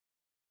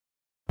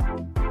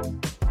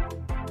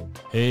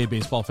Hey,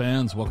 baseball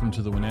fans, welcome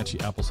to the Wenatchee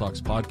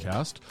AppleSox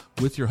podcast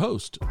with your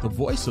host, the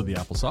voice of the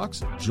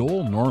AppleSox,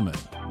 Joel Norman.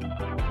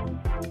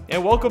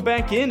 And welcome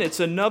back in. It's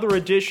another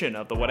edition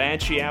of the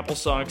Wenatchee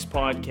AppleSox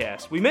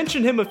podcast. We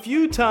mentioned him a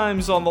few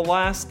times on the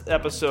last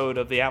episode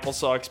of the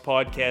AppleSox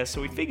podcast,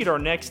 so we figured our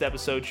next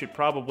episode should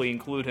probably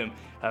include him.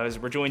 As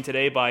we're joined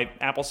today by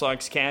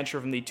AppleSox catcher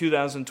from the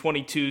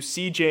 2022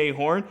 CJ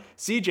Horn.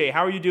 CJ,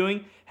 how are you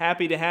doing?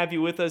 Happy to have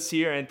you with us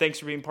here, and thanks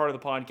for being part of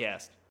the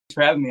podcast. Thanks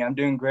for having me. I'm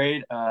doing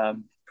great.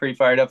 Pretty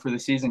fired up for the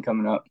season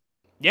coming up.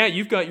 Yeah,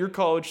 you've got your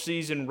college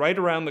season right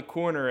around the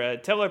corner.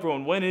 Tell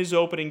everyone, when is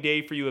opening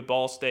day for you at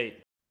Ball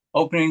State?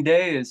 Opening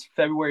day is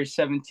February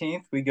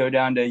 17th. We go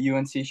down to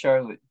UNC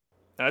Charlotte.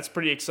 That's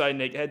pretty exciting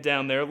to head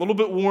down there. A little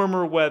bit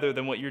warmer weather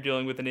than what you're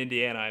dealing with in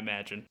Indiana, I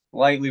imagine.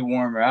 Lightly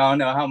warmer. I don't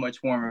know how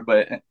much warmer,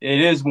 but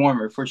it is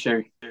warmer for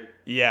sure.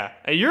 Yeah,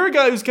 and you're a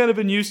guy who's kind of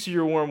been used to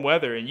your warm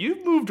weather, and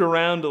you've moved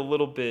around a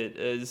little bit.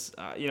 As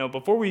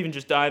before we even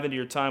just dive into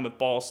your time with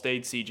Ball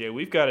State, CJ,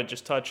 we've got to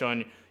just touch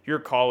on your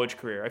college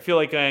career. I feel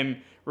like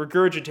I'm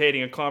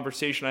regurgitating a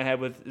conversation I had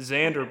with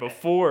Xander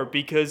before,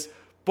 because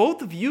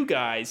both of you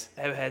guys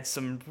have had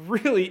some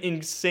really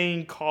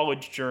insane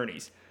college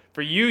journeys.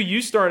 For you,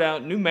 you start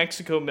out New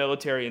Mexico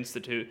Military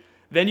Institute,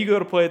 then you go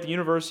to play at the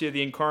University of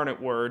the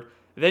Incarnate Word,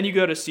 then you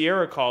go to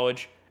Sierra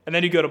College, and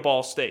then you go to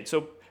Ball State.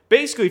 So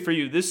basically for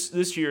you,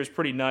 this year is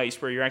pretty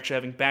nice, where you're actually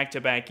having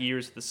back-to-back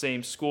years at the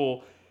same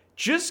school.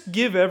 Just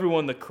give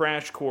everyone the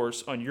crash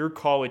course on your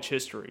college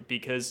history,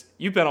 because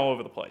you've been all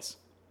over the place.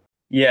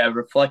 Yeah,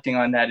 reflecting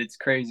on that, it's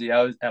crazy.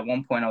 At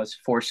one point I was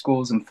 4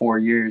 schools in 4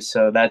 years,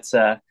 so that's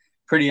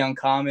pretty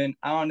uncommon.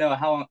 I don't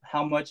know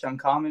how much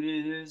uncommon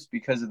it is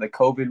because of the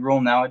COVID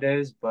rule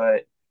nowadays,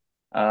 but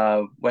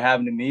what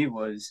happened to me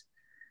was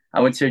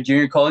I went to a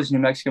junior college, New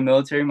Mexico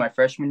Military, my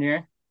freshman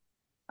year.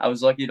 I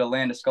was lucky to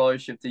land a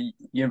scholarship to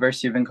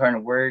University of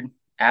Incarnate Word.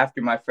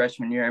 After my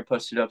freshman year, I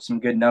posted up some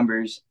good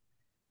numbers.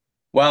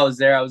 While I was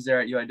there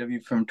at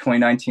UIW from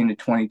 2019 to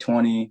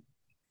 2020.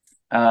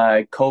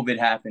 COVID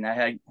happened.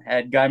 I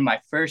had gotten my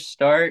first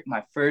start,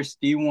 my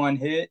first D1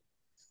 hit.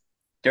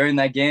 During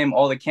that game,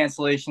 all the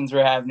cancellations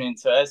were happening.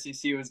 So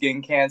SEC was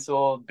getting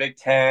canceled, Big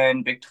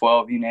 10, Big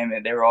 12, you name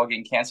it. They were all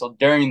getting canceled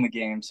during the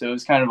game. So it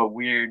was kind of a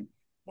weird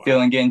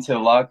feeling getting to the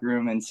locker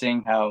room and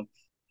seeing how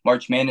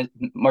March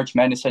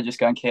Madness had just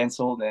gotten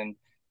canceled, and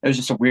it was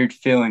just a weird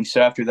feeling. So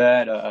after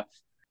that,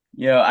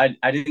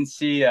 I didn't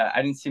see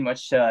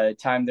much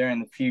time there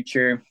in the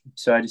future.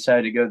 So I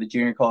decided to go the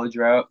junior college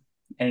route.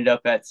 Ended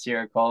up at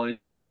Sierra College.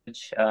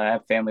 I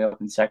have family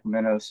up in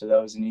Sacramento, so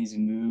that was an easy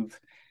move.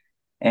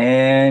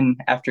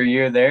 And after a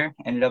year there,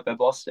 ended up at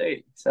Ball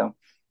State. So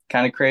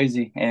kind of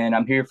crazy. And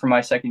I'm here for my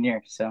second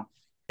year. So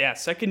yeah,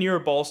 second year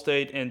at Ball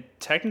State, and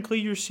technically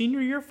your senior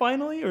year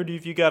finally, or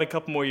have you got a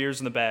couple more years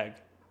in the bag?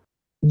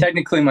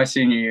 Technically my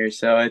senior year.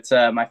 So it's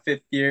my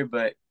 5th year,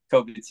 but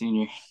COVID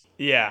senior.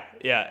 Yeah.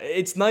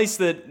 It's nice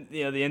that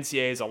the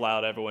NCAA has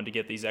allowed everyone to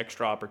get these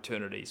extra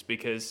opportunities,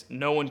 because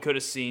no one could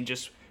have seen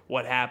just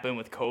what happened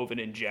with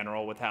COVID in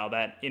general, with how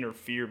that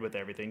interfered with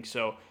everything.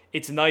 So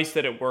it's nice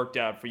that it worked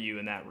out for you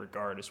in that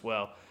regard as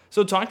well.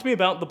 So talk to me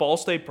about the Ball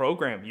State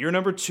program. You're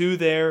number 2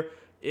 there.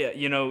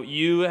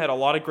 You had a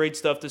lot of great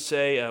stuff to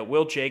say.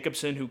 Will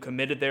Jacobson, who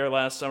committed there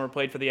last summer,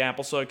 played for the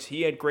AppleSox.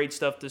 He had great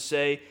stuff to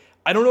say.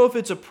 I don't know if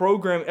it's a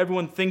program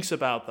everyone thinks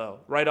about, though,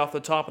 right off the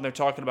top when they're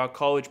talking about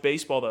college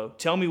baseball, though.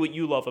 Tell me what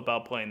you love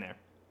about playing there.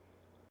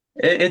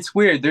 It's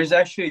weird. There's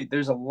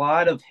a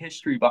lot of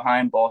history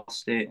behind Ball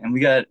State, and we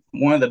got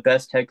one of the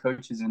best head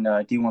coaches in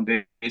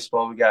D1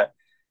 baseball. We got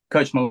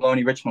Coach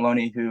Maloney, Rich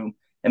Maloney, who,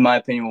 in my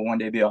opinion, will one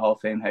day be a Hall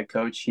of Fame head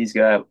coach. He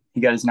got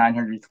his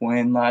 900th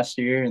win last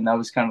year, and that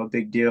was kind of a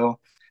big deal.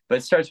 But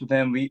it starts with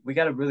him. We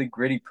got a really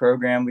gritty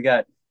program. We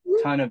got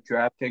a ton of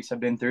draft picks. I've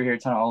been through here, a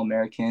ton of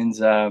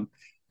All-Americans.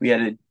 We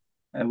had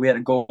a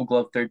Gold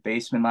Glove third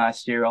baseman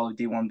last year, all of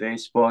D1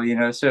 baseball.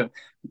 So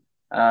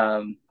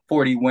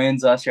 40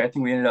 wins last year. I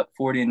think we ended up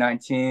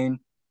 40-19.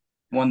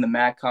 Won the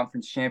MAC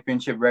Conference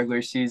Championship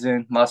regular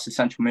season. Lost to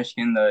Central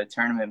Michigan in the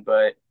tournament,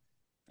 but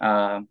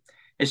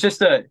it's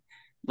just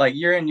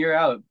year in, year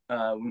out.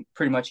 We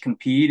pretty much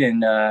compete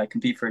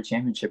for a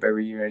championship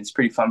every year. And it's a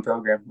pretty fun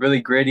program. Really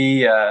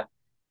gritty,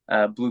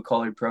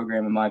 blue-collar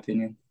program, in my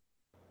opinion.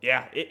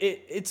 Yeah,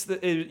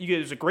 it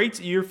was a great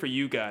year for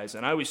you guys,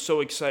 and I was so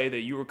excited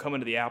that you were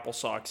coming to the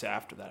AppleSox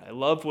after that. I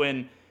love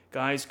when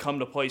guys come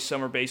to play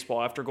summer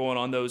baseball after going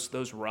on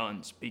those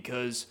runs,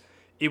 because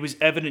it was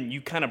evident you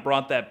kind of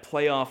brought that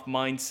playoff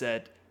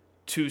mindset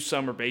to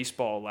summer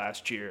baseball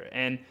last year.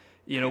 And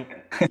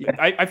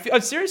I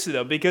feel seriously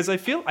though, because I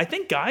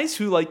think guys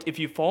who, like, if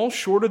you fall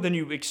shorter than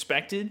you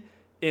expected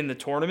in the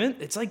tournament,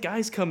 it's like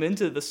guys come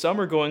into the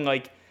summer going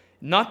like,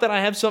 not that I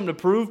have something to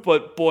prove,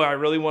 but boy, I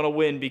really want to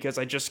win because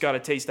I just got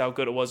to taste how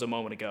good it was a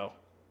moment ago.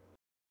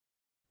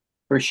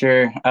 For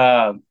sure.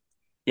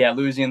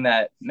 Losing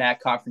that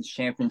MAC Conference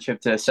Championship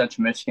to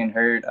Central Michigan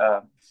hurt.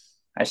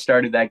 I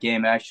started that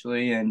game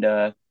actually, and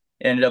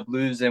ended up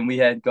losing. We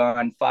had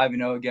gone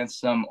 5-0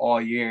 against them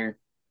all year,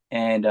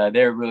 and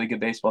they're a really good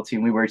baseball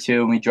team. We were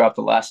too, and we dropped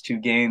the last two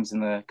games in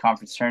the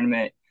conference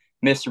tournament.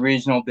 Missed a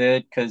regional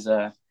bid because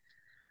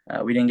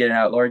we didn't get an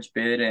at-large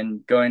bid,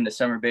 and going to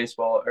summer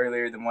baseball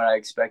earlier than what I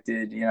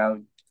expected.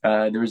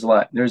 There was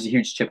a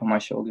huge chip on my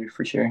shoulder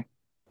for sure.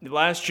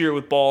 Last year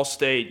with Ball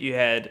State,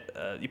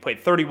 you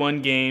played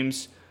 31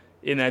 games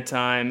in that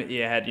time.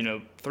 You had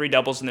 3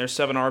 doubles in there,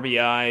 7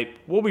 RBI.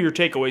 What were your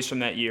takeaways from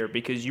that year?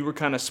 Because you were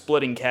kind of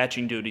splitting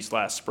catching duties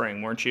last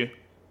spring, weren't you?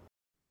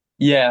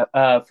 Yeah,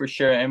 for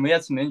sure. And we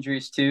had some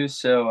injuries too,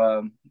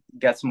 so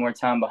got some more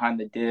time behind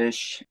the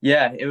dish.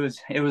 Yeah, it was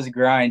a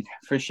grind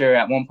for sure.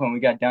 At one point, we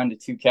got down to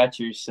two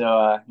catchers,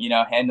 so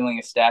handling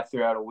a staff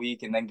throughout a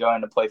week and then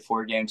going to play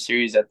 4 game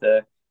series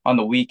on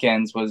the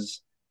weekends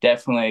was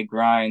definitely a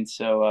grind.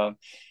 So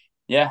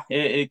yeah,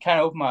 it kind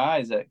of opened my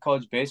eyes at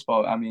college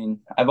baseball. I mean,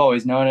 I've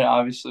always known it.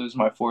 Obviously, it was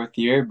my fourth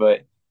year,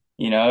 but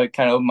it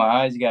kind of opened my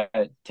eyes. You got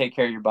to take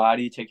care of your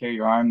body, take care of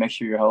your arm, make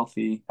sure you're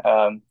healthy.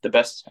 The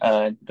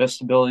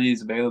best ability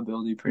is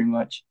availability, pretty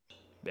much.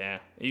 Yeah,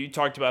 you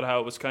talked about how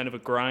it was kind of a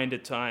grind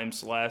at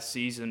times last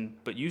season,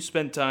 but you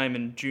spent time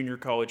in junior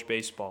college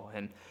baseball,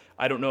 and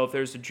I don't know if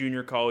there's a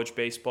junior college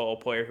baseball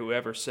player who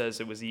ever says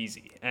it was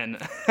easy, and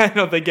I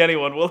don't think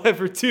anyone will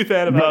ever do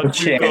that No about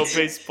JUCO chance.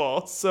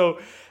 baseball. So,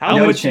 how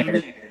No much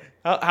chance.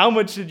 how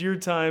much did your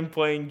time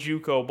playing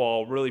JUCO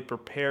ball really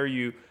prepare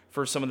you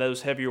for some of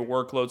those heavier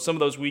workloads, some of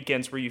those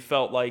weekends where you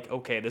felt like,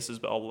 okay, this is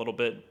a little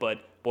bit, but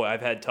boy,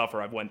 I've had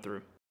tougher I've went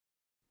through.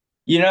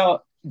 You know,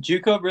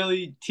 JUCO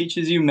really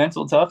teaches you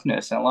mental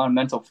toughness and a lot of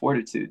mental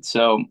fortitude.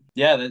 So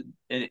yeah,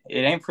 it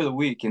ain't for the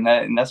weak, and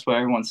that's what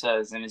everyone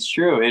says, and it's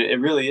true. It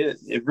really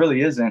is. It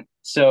really isn't.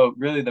 So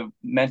really, the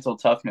mental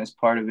toughness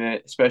part of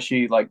it,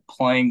 especially like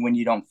playing when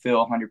you don't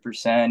feel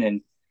 100%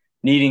 and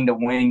needing to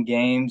win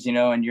games,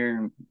 and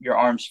your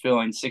arms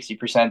feeling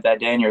 60% that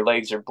day, and your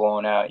legs are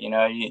blowing out.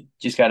 You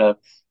just gotta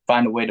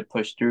find a way to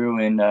push through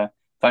and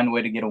find a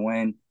way to get a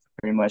win.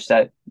 Pretty much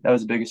that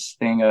was the biggest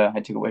thing I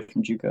took away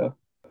from JUCO.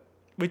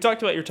 We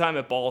talked about your time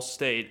at Ball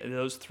State, and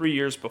those 3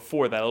 years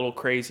before that, a little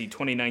crazy,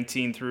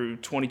 2019 through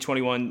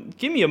 2021.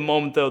 Give me a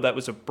moment, though, that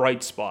was a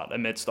bright spot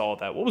amidst all of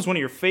that. What was one of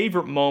your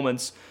favorite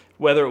moments,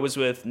 whether it was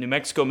with New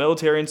Mexico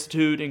Military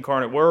Institute,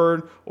 Incarnate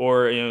Word,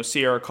 or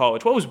Sierra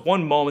College? What was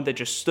one moment that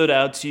just stood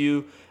out to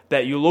you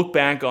that you look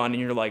back on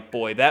and you're like,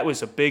 boy, that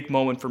was a big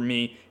moment for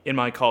me in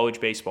my college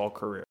baseball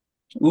career?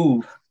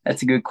 Ooh,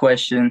 that's a good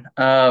question.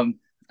 I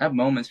have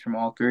moments from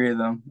all three of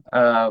them.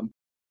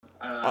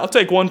 I'll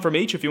take one from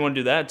each if you want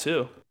to do that,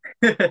 too.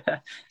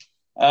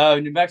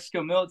 New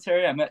Mexico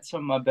military, I met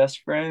some of my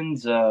best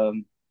friends.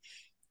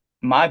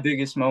 My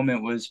biggest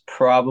moment was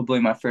probably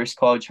my first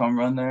college home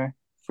run there,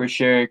 for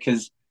sure.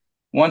 Because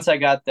once I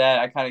got that,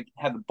 I kind of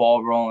had the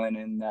ball rolling,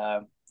 and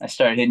I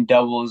started hitting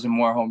doubles and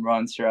more home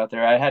runs throughout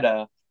there. I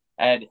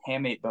had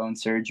hamate bone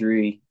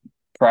surgery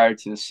prior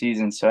to the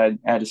season, so I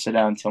had to sit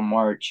out until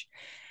March.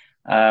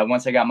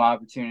 Once I got my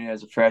opportunity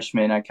as a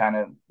freshman, I kind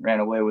of ran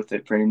away with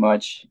it pretty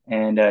much.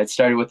 And it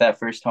started with that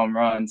first home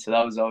run. So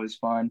that was always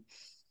fun.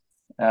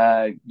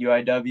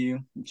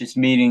 UIW, just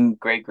meeting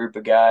great group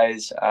of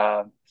guys,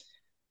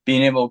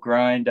 being able to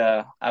grind.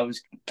 I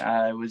was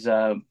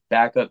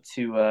backup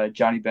to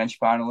Johnny Bench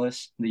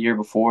finalist the year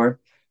before.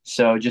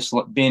 So just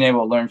being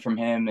able to learn from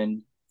him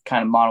and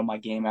kind of model my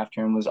game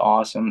after him was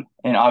awesome.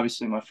 And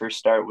obviously my first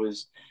start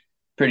was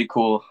pretty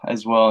cool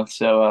as well.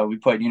 So we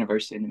played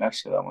University of New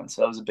Mexico that one.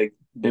 So that was a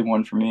big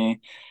one for me.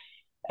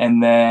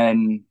 And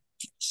then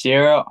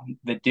Sierra,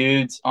 the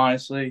dudes,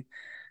 honestly,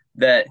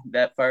 that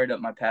fired up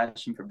my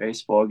passion for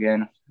baseball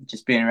again.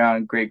 Just being around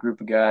a great group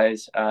of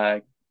guys.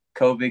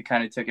 COVID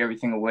kind of took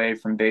everything away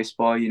from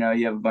baseball. You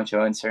have a bunch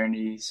of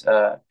uncertainties,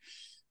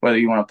 whether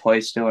you want to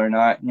play still or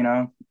not.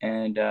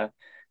 And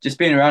just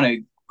being around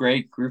a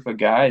great group of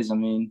guys. I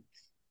mean,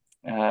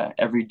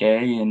 every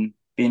day and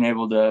being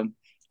able to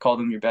call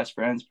them your best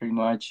friends pretty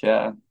much.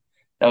 That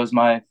was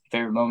my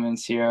favorite moment in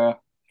Sierra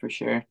for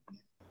sure.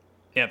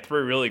 Yeah,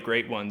 3 really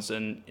great ones.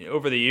 And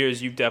over the years,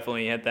 you've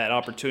definitely had that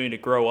opportunity to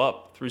grow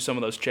up through some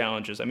of those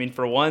challenges. I mean,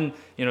 for one,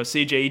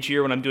 CJ, each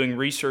year when I'm doing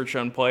research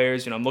on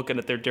players, I'm looking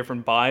at their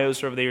different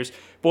bios over the years.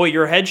 Boy,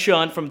 your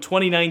headshot from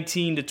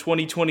 2019 to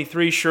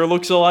 2023 sure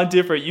looks a lot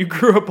different. You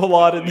grew up a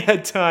lot in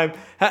that time.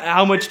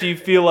 How much do you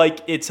feel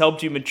like it's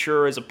helped you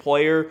mature as a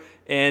player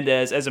and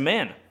as a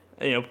man,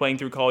 playing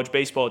through college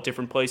baseball at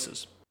different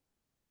places?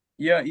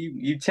 Yeah,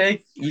 you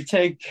take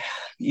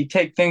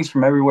things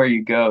from everywhere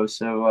you go.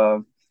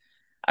 So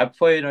I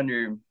played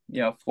under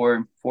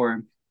four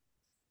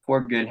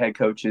good head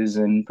coaches,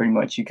 and pretty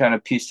much you kind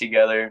of piece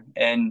together.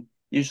 And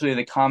usually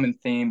the common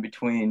theme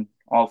between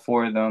all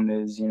four of them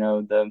is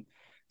the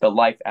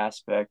life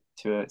aspect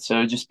to it.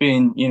 So just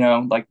being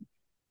like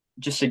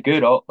just a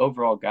good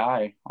overall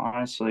guy,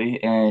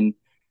 honestly, and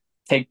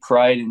take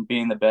pride in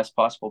being the best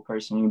possible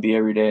person you can be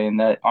every day. And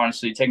that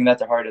honestly, taking that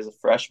to heart as a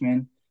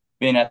freshman,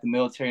 being at the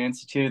military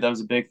institute, that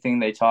was a big thing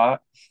they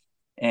taught,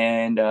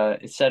 and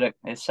it set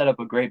up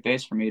a great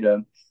base for me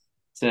to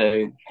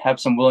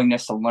have some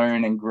willingness to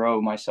learn and grow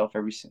myself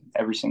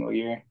every single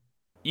year.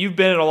 You've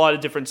been in a lot of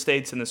different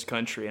states in this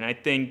country, and I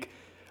think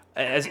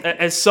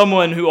As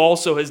someone who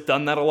also has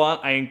done that a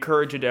lot, I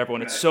encourage it to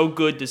everyone. It's so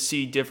good to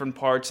see different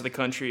parts of the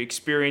country,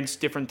 experience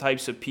different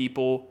types of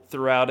people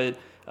throughout it.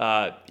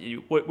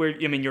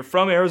 You're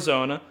from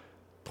Arizona,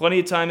 plenty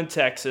of time in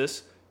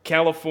Texas,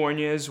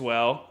 California as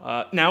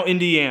well, now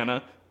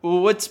Indiana.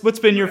 What's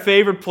been your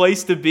favorite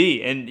place to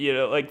be, and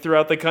like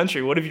throughout the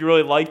country? What have you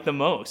really liked the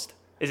most?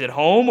 Is it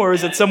home or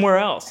is it somewhere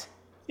else?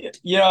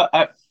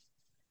 I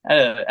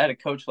had a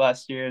coach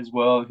last year as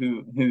well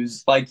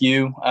who's like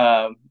you,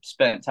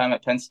 spent time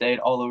at Penn State,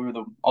 all over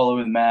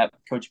the map.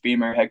 Coach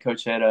Beamer, head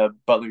coach at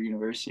Butler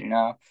University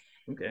now.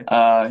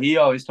 Okay. He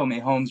always told me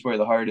home's where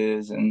the heart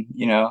is, and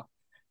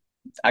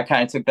I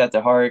kind of took that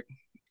to heart.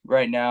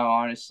 Right now,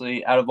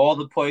 honestly, out of all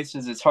the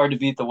places, it's hard to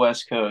beat the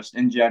West Coast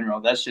in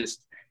general. It's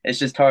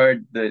just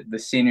hard. The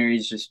scenery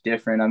is just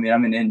different. I mean,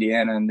 I'm in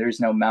Indiana, and there's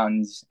no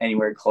mountains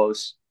anywhere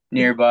close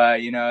nearby.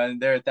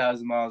 They're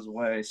 1,000 miles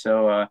away.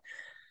 So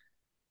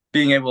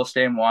being able to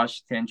stay in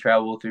Washington,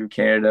 travel through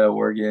Canada,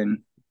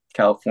 Oregon,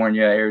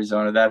 California,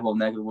 Arizona, that whole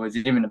neck of the woods,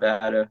 even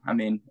Nevada. I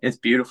mean, it's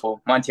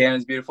beautiful. Montana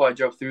is beautiful. I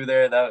drove through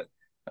there. That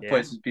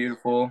place is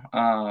beautiful.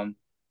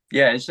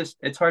 Yeah,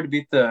 it's hard to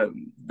beat the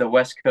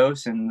West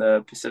Coast and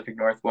the Pacific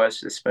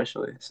Northwest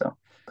especially. So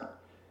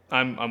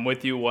I'm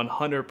with you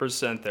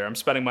 100% there. I'm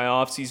spending my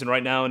off season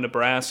right now in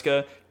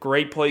Nebraska.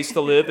 Great place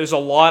to live. There's a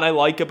lot I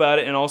like about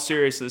it in all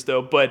seriousness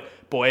though, but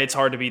boy, it's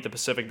hard to beat the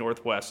Pacific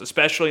Northwest,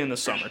 especially in the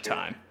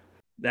summertime.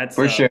 That's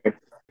for sure.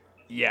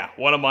 Yeah,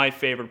 one of my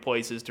favorite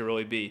places to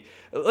really be.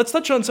 Let's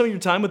touch on some of your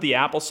time with the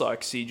AppleSox,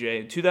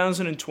 CJ. In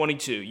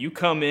 2022, you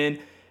come in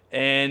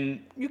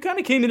and you kind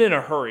of came in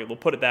a hurry, we'll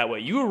put it that way.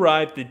 You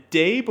arrived the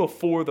day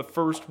before the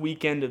first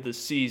weekend of the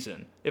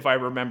season, if I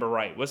remember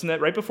right. Wasn't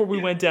that right before we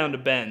went down to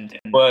Bend?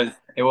 It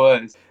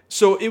was.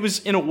 So it was,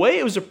 in a way,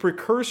 it was a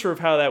precursor of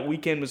how that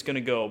weekend was going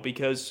to go,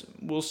 because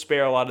we'll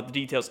spare a lot of the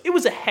details. It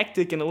was a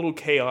hectic and a little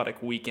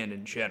chaotic weekend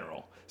in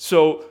general.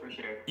 So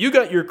you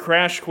got your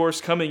crash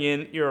course coming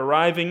in, you're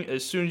arriving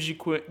as soon as you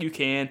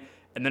can,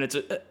 and then it's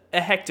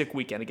a hectic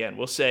weekend again,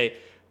 we'll say.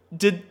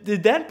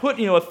 Did that put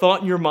a thought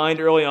in your mind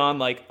early on,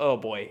 like, oh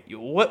boy,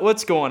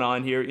 what's going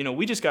on here?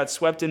 We just got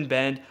swept in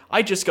Bend.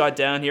 I just got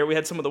down here. We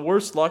had some of the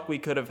worst luck we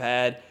could have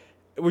had.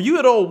 Were you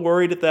at all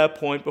worried at that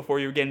point before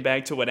you were getting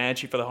back to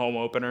Wenatchee for the home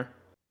opener?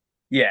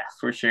 Yeah,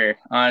 for sure.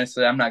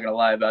 Honestly, I'm not gonna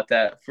lie about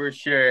that. For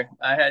sure,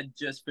 I had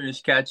just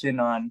finished catching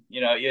on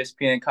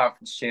ESPN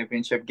Conference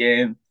Championship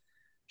game,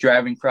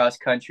 driving cross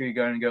country,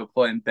 going to go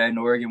play in Bend,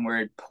 Oregon,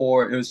 where it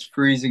was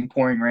freezing,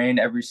 pouring rain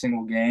every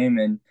single game,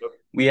 and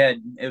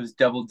it was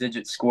double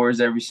digit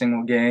scores every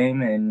single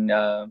game,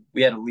 and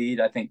we had a lead,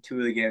 I think, 2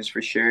 of the games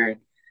for sure.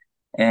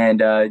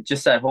 And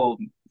just that whole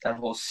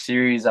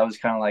series, I was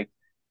kind of like,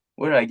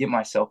 what did I get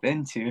myself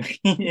into?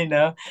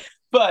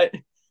 But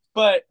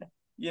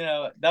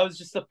that was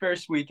just the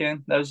first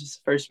weekend.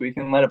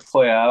 Let it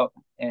play out,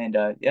 and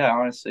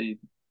honestly,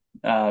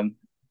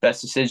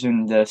 best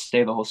decision to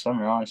stay the whole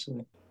summer,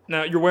 honestly.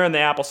 Now, you're wearing the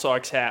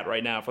AppleSox hat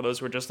right now, for those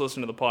who are just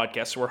listening to the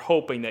podcast, so we're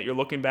hoping that you're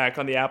looking back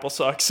on the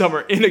AppleSox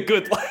summer in a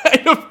good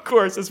light, of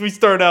course, as we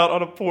start out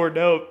on a poor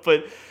note,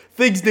 but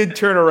things did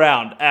turn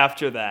around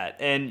after that,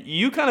 and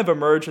you kind of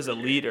emerged as a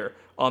leader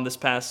on this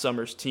past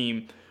summer's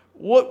team.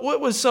 What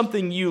was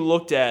something you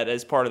looked at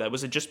as part of that?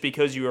 Was it just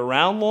because you were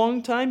around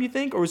long time, you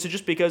think, or was it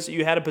just because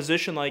you had a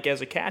position like as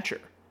a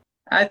catcher?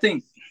 I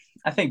think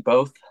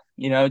both.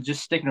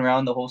 Just sticking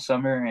around the whole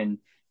summer and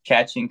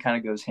catching kind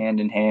of goes hand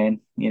in hand.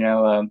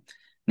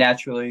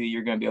 Naturally,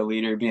 you're going to be a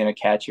leader being a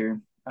catcher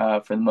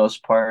for the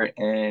most part,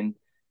 and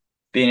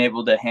being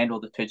able to handle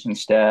the pitching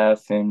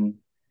staff and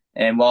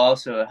while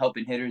also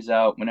helping hitters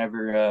out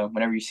whenever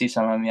you see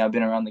something. I mean, I've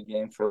been around the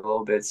game for a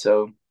little bit,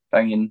 so if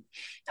I can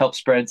help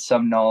spread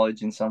some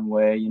knowledge in some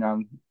way,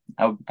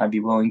 I'd be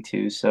willing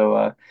to.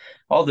 So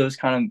all those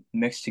kind of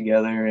mixed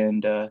together,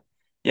 and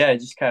it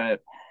just kind of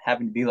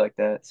happened to be like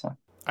that. So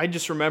I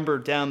just remember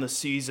down the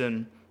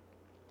season,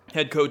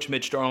 head coach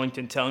Mitch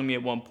Darlington telling me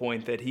at one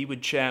point that he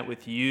would chat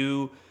with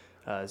you,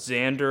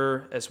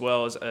 Xander, as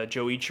well as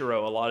Joe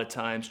Ichiro a lot of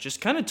times,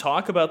 just kind of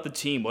talk about the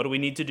team. What do we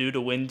need to do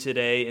to win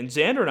today? And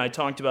Xander and I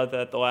talked about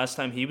that the last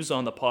time he was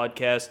on the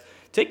podcast.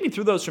 Take me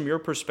through those from your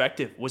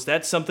perspective. Was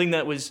that something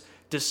that was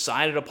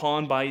decided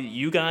upon by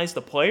you guys,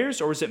 the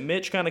players, or was it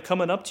Mitch kind of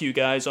coming up to you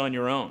guys on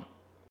your own?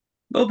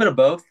 A little bit of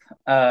both.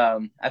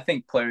 I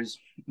think players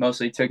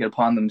mostly took it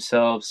upon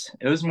themselves.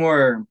 It was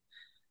more,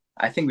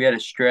 I think we had a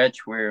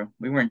stretch where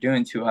we weren't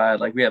doing too hot.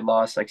 Like we had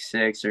lost like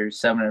 6 or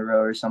 7 in a row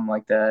or something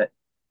like that.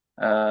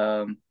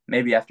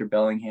 Maybe after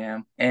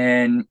Bellingham.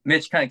 And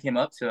Mitch kind of came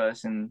up to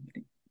us and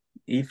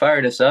he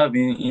fired us up.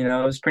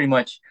 It was pretty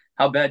much,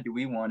 how bad do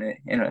we want it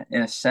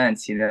in a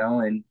sense,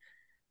 and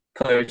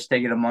players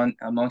take it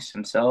amongst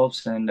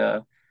themselves, and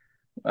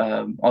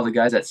all the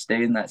guys that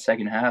stayed in that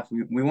second half,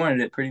 we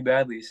wanted it pretty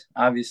badly,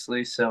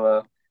 obviously.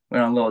 So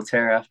went on a little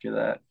tear after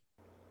that.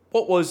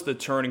 What was the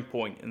turning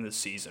point in the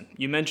season?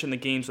 You mentioned the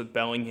games with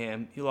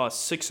Bellingham. You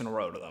lost 6 in a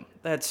row to them.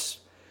 That's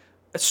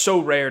so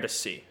rare to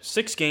see.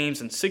 6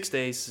 games in 6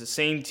 days, the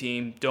same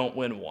team, don't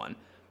win one.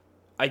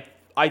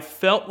 I I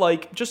felt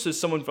like, just as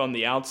someone from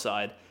the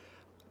outside,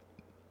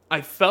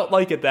 I felt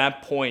like at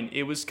that point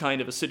it was kind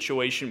of a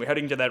situation. We're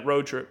heading to that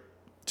road trip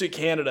to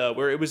Canada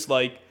where it was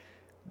like,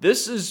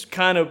 this is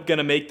kind of going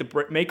to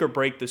make or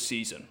break the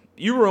season.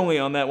 You were only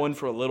on that one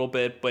for a little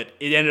bit, but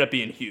it ended up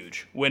being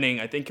huge.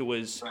 Winning, I think it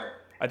was, Right.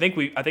 it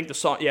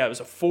was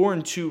a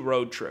 4-2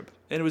 road trip,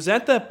 and it was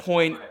at that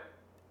point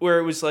where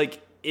it was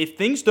like, if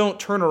things don't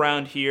turn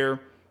around here,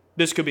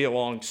 this could be a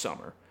long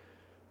summer.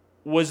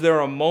 Was there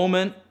a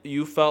moment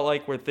you felt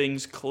like where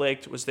things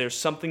clicked? Was there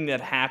something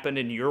that happened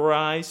in your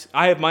eyes?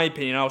 I have my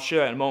opinion. I'll share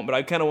that in a moment, but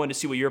I kind of wanted to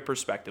see what your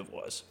perspective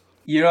was.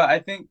 I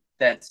think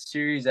that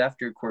series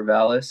after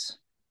Corvallis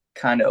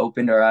kind of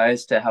opened our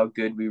eyes to how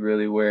good we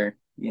really were.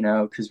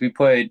 Because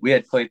we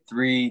had played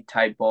three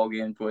tight ball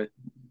games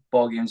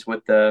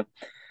with the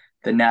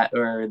nat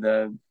or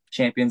the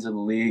champions of the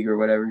league or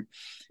whatever,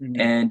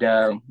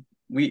 and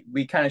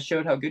we kind of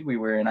showed how good we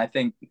were. And I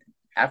think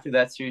after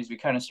that series, we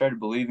kind of started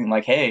believing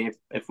like, hey,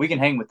 if we can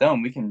hang with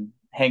them, we can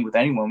hang with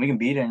anyone. We can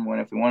beat anyone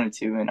if we wanted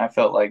to. And I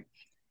felt like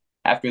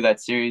after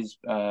that series,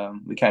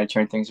 we kind of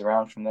turned things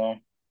around from there.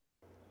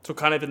 So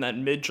kind of in that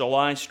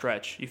mid-July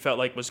stretch, you felt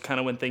like was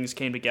kind of when things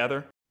came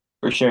together?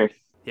 For sure.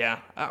 Yeah,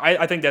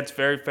 I think that's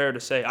very fair to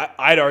say.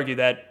 I'd argue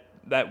that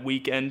that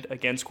weekend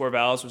against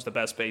Corvallis was the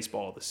best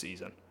baseball of the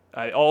season.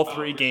 All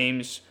three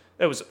games,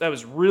 that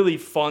was really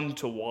fun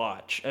to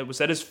watch. Was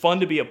that as fun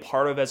to be a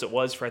part of as it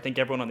was for, I think,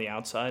 everyone on the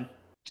outside?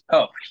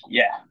 Oh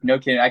yeah, no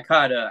kidding. I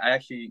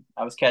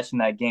was catching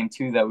that game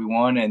too that we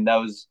won, and that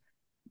was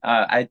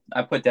I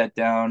put that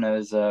down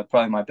as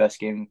probably my best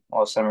game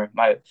all summer.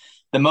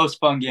 The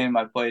most fun game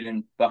I played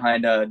in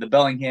behind the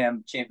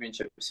Bellingham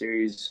Championship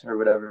Series or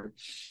whatever.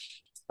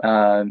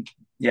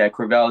 Yeah,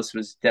 Corvallis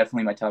was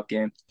definitely my top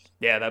game.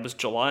 Yeah, that was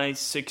July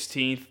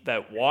 16th.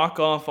 That walk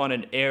off on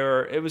an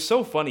error. It was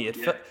so funny.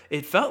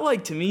 It felt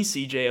like to me,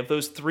 CJ, of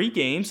those three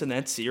games in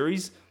that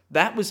series,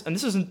 that was, and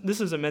this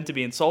isn't meant to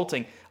be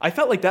insulting. I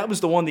felt like that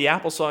was the one the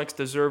AppleSox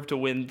deserved to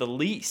win the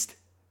least.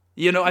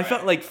 I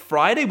felt like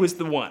Friday was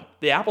the one.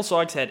 The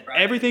AppleSox had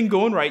everything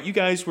going right.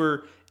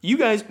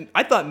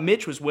 I thought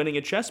Mitch was winning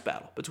a chess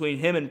battle between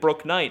him and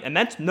Brook Knight, and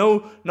that's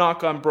no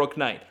knock on Brook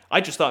Knight. I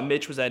just thought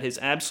Mitch was at his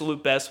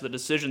absolute best with the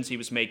decisions he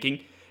was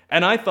making,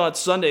 and I thought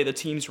Sunday the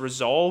team's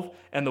resolve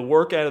and the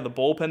work out of the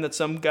bullpen that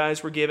some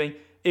guys were giving,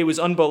 it was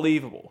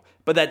unbelievable.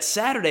 But that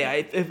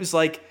Saturday, it was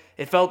like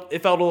it felt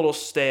a little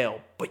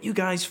stale. But you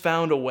guys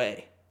found a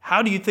way.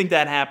 How do you think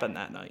that happened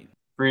that night?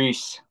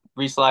 Reese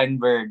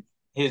Leidenberg,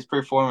 his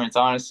performance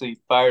honestly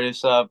fired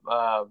us up.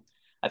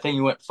 I think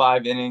he went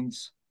 5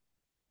 innings.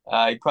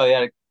 He probably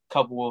had a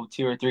couple,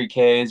 2 or 3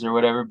 Ks or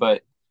whatever,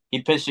 but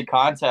he pitched a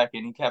contact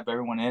and he kept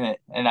everyone in it.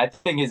 And I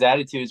think his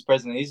attitude is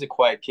present. He's a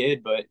quiet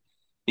kid, but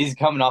he's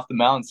coming off the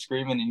mound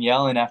screaming and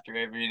yelling after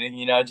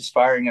everything, just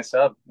firing us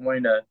up,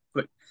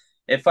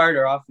 it fired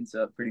our offense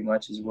up pretty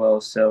much as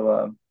well. So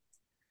I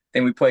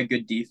think we played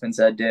good defense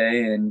that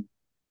day and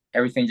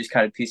everything just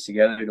kind of pieced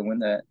together to win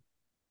that.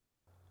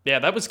 Yeah,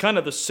 that was kind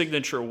of the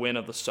signature win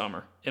of the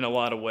summer in a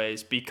lot of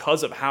ways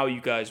because of how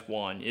you guys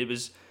won.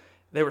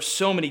 There were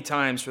so many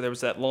times where there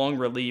was that long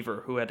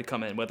reliever who had to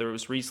come in, whether it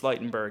was Reese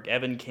Leitenberg,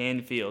 Evan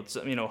Canfield,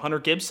 Hunter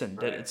Gibson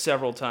did it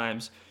several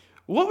times.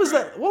 What was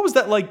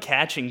that like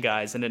catching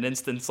guys in an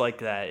instance like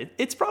that?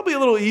 It's probably a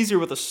little easier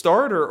with a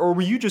starter, or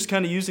were you just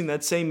kind of using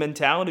that same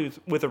mentality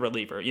with a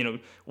reliever,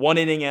 one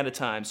inning at a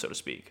time, so to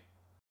speak?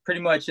 Pretty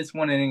much it's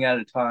 1 inning at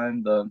a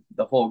time,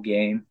 the whole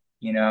game,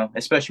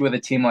 especially with a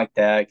team like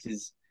that,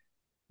 because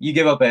you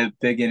give up a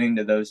big inning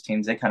to those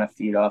teams, they kind of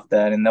feed off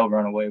that and they'll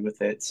run away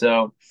with it.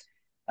 So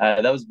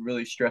that was a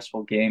really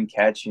stressful game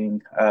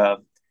catching.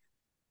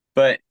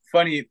 But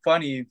funny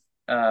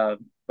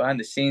behind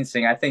the scenes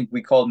thing, I think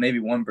we called maybe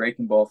one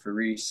breaking ball for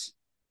Reese.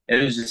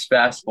 It was just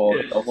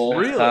fastball the whole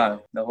time.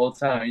 The whole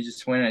time he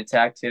just went and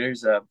attacked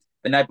hitters. The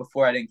night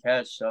before I didn't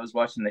catch, so I was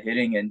watching the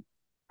hitting and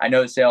I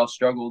noticed they all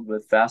struggled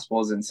with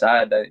fastballs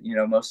inside that,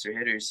 most are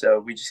hitters. So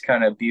we just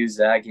kind of abused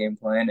that game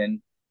plan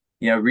and,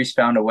 Reese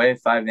found a way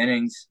 5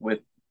 innings with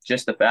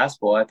just the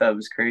fastball. I thought it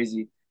was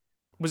crazy.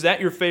 Was that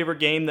your favorite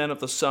game then of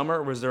the summer?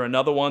 Or was there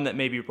another one that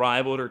maybe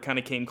rivaled or kind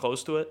of came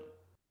close to it?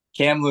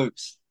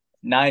 Kamloops,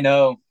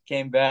 9-0,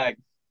 came back.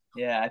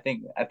 Yeah, I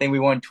think we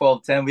won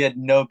 12-10. We had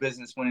no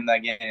business winning that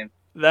game.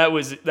 That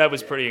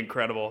was pretty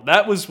incredible.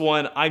 That was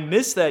one I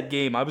missed that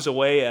game. I was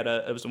away at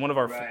it was one of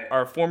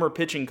our former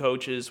pitching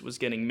coaches was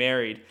getting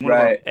married.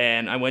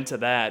 And I went to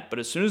that. But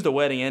as soon as the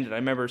wedding ended, I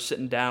remember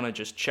sitting down and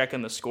just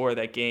checking the score of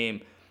that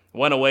game.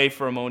 Went away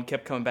for a moment,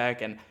 kept coming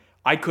back, and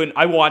I think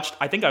I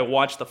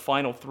watched the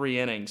final 3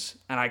 innings,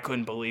 and I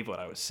couldn't believe what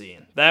I was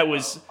seeing. That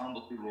was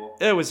unbelievable.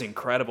 It was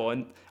incredible,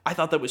 and I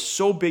thought that was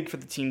so big for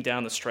the team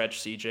down the stretch,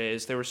 CJ,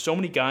 is there were so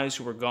many guys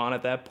who were gone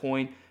at that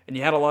point, and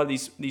you had a lot of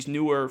these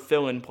newer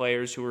fill-in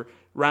players who were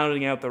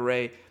rounding out the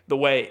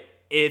way.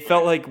 It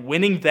felt like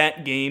winning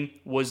that game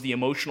was the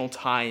emotional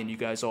tie-in you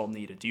guys all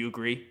needed. Do you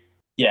agree?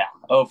 Yeah.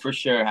 Oh, for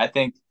sure. I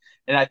think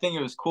it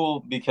was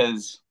cool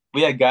because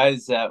we had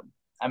guys that,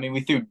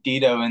 we threw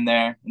Dito in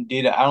there.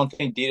 And I don't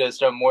think Dito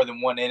started more than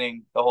 1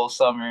 inning the whole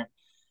summer.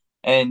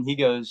 And he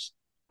goes,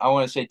 I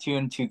want to say 2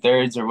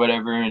 2/3 or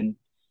whatever, and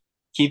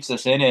keeps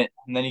us in it.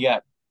 And then you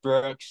got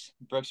Brooks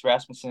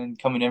Rasmussen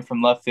coming in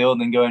from left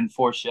field and going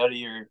for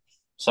Shuddy or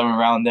somewhere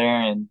around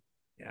there. And,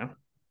 Yeah.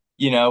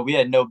 we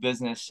had no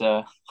business,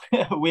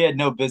 we had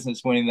no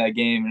business winning that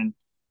game. And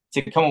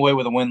to come away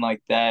with a win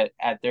like that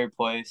at their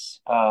place,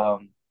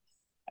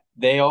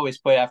 they always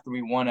play after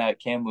we won at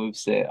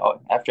Kamloops.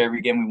 After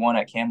every game we won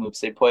at Kamloops,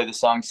 they play the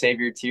song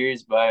 "Save Your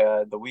Tears"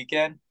 by The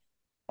Weeknd.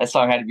 That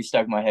song had to be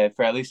stuck in my head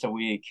for at least a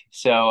week.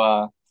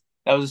 So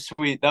that was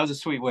a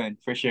sweet win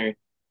for sure.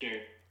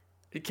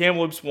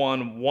 Kamloops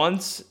won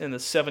once in the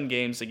 7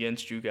 games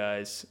against you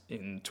guys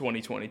in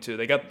 2022.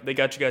 They got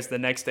you guys the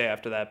next day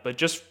after that. But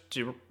just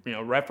to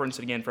reference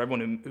it again for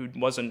everyone who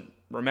wasn't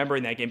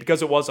remembering that game,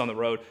 because it was on the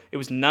road, it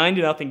was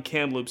 9-0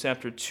 Kamloops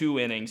after 2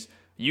 innings.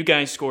 You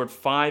guys scored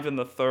 5 in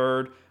the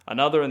 3rd,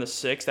 another in the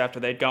 6th after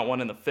they'd got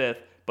one in the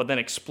 5th, but then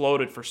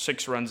exploded for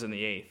 6 runs in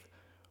the 8th.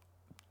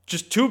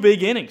 Just 2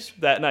 big innings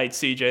that night,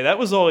 CJ. That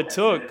was all it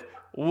took.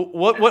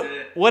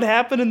 What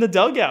happened in the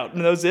dugout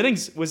in those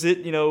innings? Was it,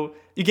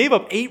 you gave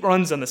up 8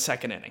 runs in the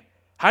 2nd inning.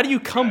 How do you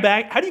come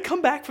back? How do you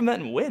come back from that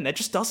and win? That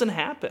just doesn't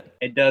happen.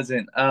 It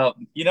doesn't.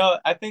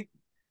 I think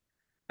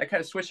I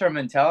kind of switched our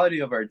mentality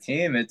of our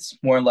team. It's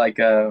more like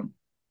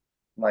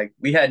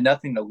we had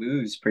nothing to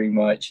lose pretty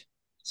much.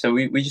 So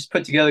we just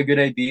put together good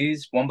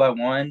ABs one by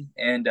one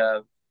and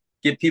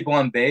get people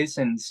on base,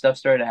 and stuff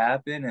started to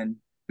happen, and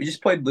we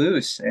just played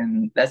loose,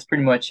 and that's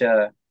pretty much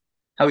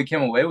how we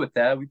came away with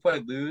that. We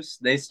played loose.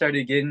 They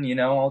started getting,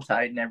 all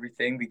tight and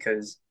everything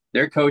because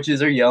their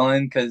coaches are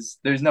yelling because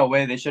there's no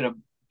way they should have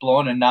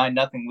blown a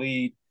 9-0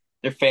 lead.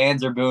 Their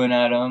fans are booing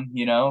at them,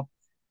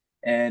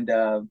 and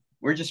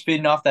we're just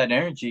feeding off that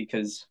energy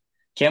because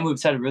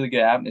Kamloops had a really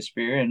good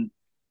atmosphere, and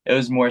it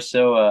was more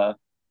so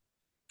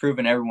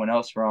proving everyone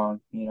else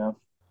wrong.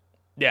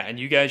 Yeah, and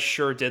you guys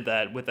sure did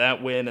that with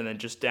that win and then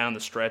just down the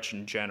stretch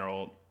in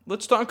general.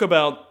 Let's talk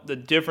about the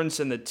difference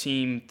in the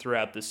team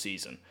throughout the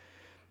season.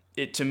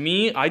 To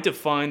me, I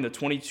define the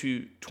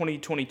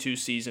 2022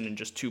 season in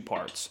just 2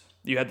 parts.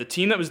 You had the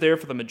team that was there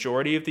for the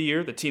majority of the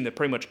year, the team that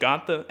pretty much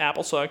got the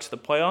AppleSox to the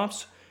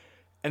playoffs,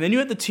 and then you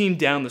had the team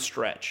down the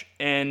stretch.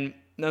 And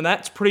now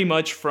that's pretty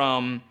much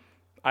from,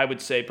 I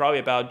would say, probably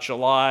around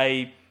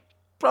July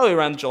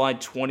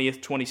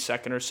 20th,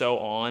 22nd or so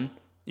on.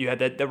 You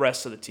had the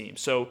rest of the team.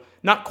 So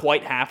not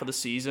quite half of the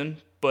season,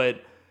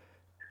 but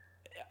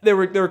there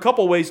were a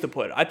couple ways to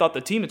put it. I thought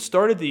the team that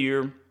started the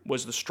year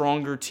was the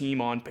stronger team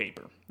on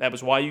paper. That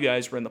was why you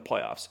guys were in the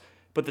playoffs.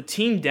 But the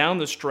team down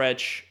the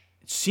stretch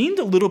seemed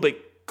a little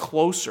bit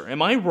closer.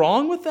 Am I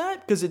wrong with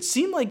that? Because it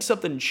seemed like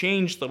something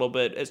changed a little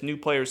bit as new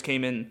players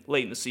came in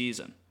late in the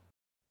season.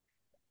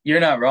 You're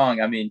not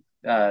wrong. I mean,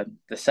 the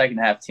second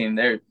half team,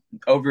 they're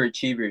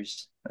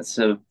overachievers. That's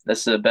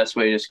the best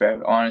way to describe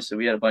it. Honestly,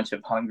 we had a bunch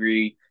of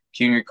hungry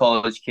junior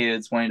college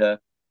kids wanting to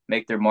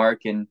make their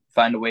mark and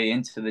find a way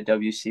into the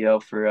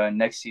WCL for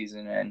next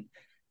season, and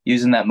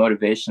using that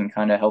motivation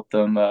kind of help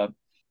them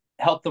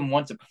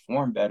want to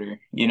perform better.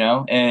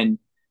 And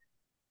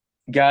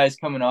guys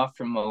coming off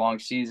from a long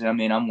season, I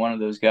mean, I'm one of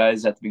those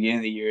guys at the beginning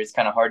of the year. It's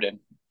kind of hard to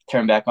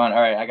turn back on. All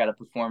right, I got to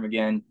perform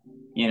again.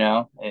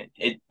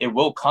 It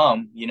will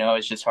come.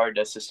 It's just hard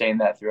to sustain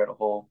that throughout a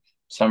whole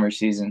summer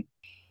season.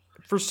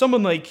 For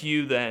someone like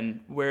you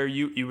then, where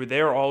you were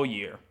there all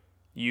year,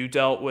 you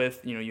dealt with,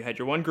 you had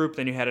your one group,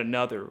 then you had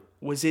another.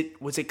 Was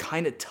it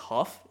kind of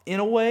tough in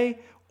a way?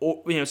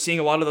 Or, seeing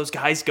a lot of those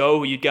guys go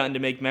who you'd gotten to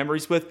make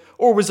memories with?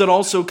 Or was it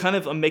also kind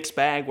of a mixed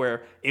bag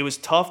where it was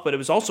tough, but it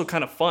was also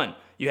kind of fun?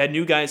 You had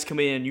new guys come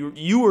in, and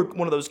you were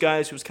one of those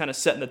guys who was kind of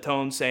setting the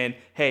tone saying,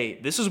 hey,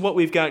 this is what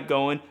we've got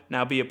going,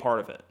 now be a part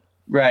of it.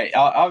 Right.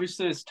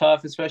 Obviously, it's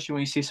tough, especially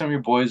when you see some of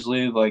your boys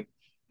leave, like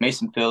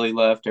Mason Philly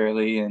left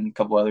early and a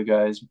couple other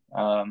guys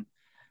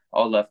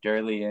all left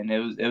early. And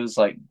it was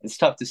like, it's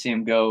tough to see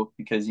him go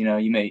because,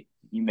 you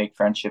make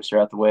friendships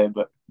throughout the way,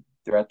 but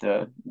throughout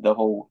the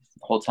whole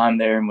time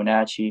there in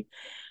Wenatchee.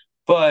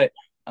 But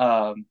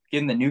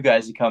getting the new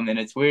guys to come in,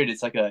 it's weird.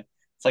 It's like a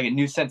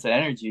new sense of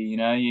energy,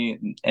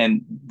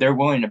 and they're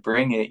willing to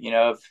bring it.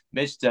 If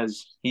Mitch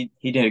does, he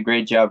did a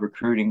great job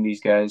recruiting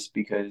these guys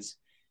because,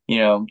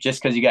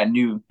 just because you got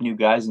new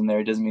guys in there,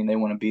 it doesn't mean they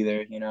want to be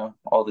there,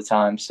 all the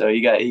time. So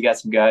you got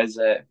some guys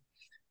that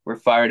were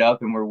fired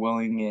up and were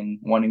willing and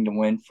wanting to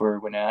win for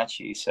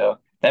Wenatchee. So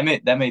that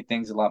made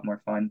things a lot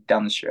more fun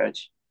down the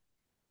stretch.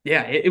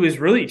 Yeah, it was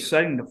really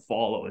exciting to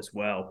follow as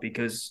well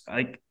because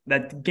like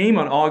that game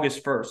on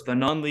August 1st, the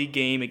non-league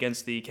game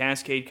against the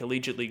Cascade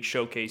Collegiate League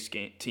Showcase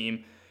team,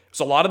 it was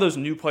a lot of those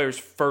new players'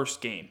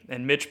 first game.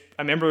 And Mitch,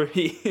 I remember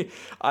he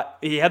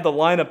had the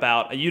lineup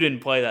out. You didn't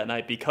play that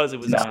night because it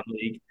was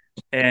non-league.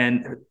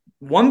 And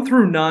 1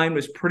 through 9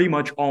 was pretty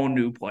much all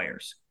new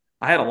players.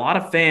 I had a lot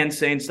of fans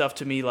saying stuff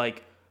to me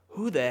like,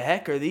 who the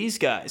heck are these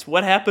guys?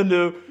 What happened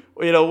to,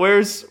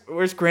 where's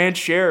Grant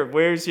Sheriff?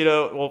 Where's, he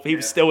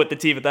was still with the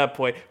team at that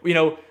point.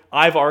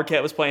 Ive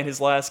Arquette was playing his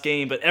last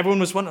game, but everyone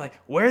was wondering, like,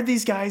 where'd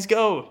these guys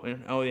go?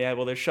 Oh, yeah,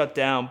 well, they're shut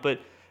down.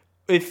 But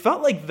It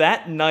felt like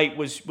that night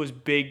was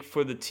big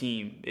for the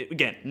team.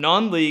 Again,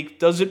 non-league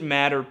doesn't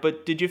matter,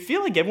 but did you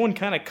feel like everyone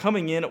kind of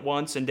coming in at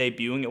once and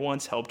debuting at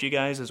once helped you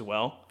guys as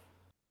well?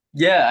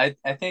 Yeah,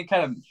 I think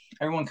kind of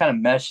everyone kind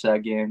of meshed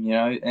that game,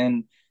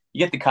 and you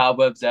get the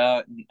cobwebs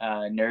out,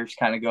 nerves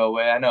kind of go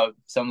away. I know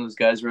some of those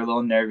guys were a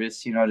little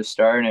nervous, to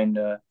start, and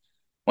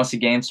once the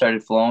game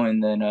started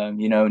flowing, then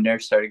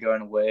nerves started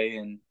going away,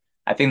 and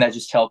I think that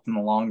just helped in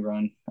the long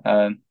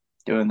run,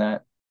 doing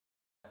that.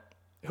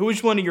 Who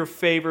was one of your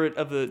favorite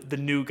of the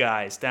new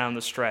guys down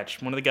the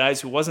stretch? One of the guys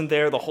who wasn't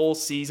there the whole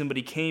season, but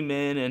he came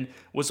in and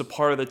was a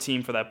part of the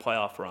team for that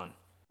playoff run.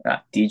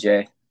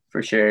 DJ,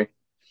 for sure.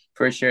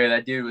 For sure.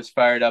 That dude was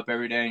fired up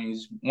every day and he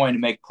was wanting to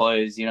make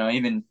plays,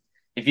 even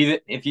if you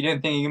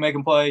didn't think you could make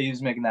him play, he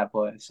was making that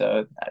play.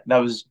 So that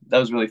was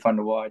really fun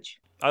to watch.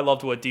 I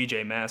loved what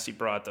DJ Massey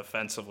brought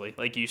defensively.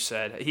 Like you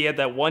said, he had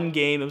that one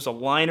game. It was a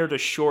liner to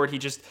short. He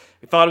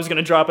thought it was going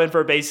to drop in for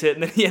a base hit,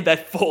 and then he had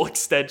that full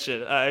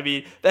extension. I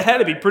mean, that had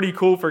to be pretty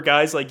cool for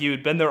guys like you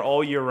who'd been there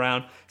all year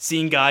round,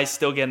 seeing guys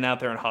still getting out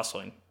there and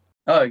hustling.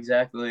 Oh,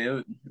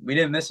 exactly. We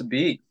didn't miss a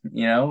beat.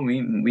 We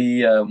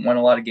won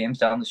a lot of games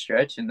down the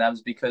stretch, and that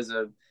was because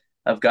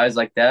of guys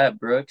like that.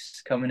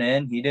 Brooks coming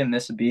in, he didn't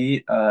miss a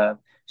beat.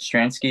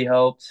 Stransky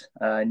helped.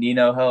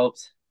 Nino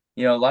helped.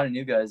 A lot of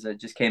new guys that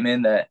just came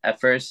in that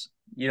at first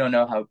you don't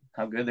know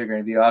how good they're going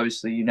to be.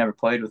 Obviously, you never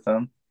played with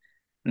them,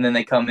 and then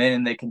they come in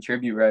and they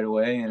contribute right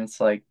away, and it's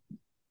like,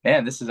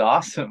 man, this is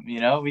awesome.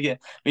 We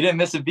didn't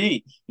miss a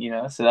beat.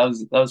 So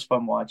that was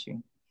fun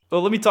watching.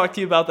 Well, let me talk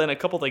to you about then a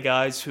couple of the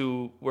guys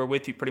who were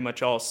with you pretty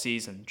much all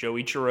season, Joe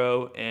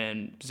Ichiro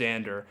and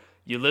Xander.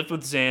 You lived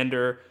with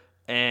Xander,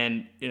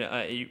 and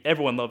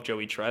everyone loved Joe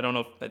Ichiro.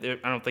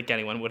 I don't think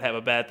anyone would have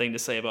a bad thing to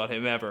say about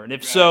him ever. And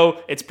if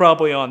so, it's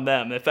probably on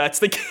them if that's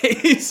the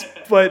case.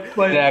 But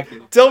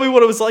Exactly. tell me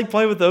what it was like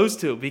playing with those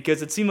two,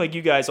 because it seemed like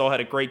you guys all had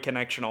a great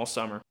connection all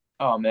summer.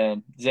 Oh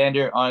man,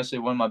 Xander, honestly,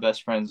 one of my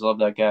best friends. Love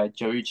that guy.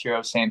 Joe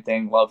Ichiro, same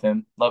thing. Love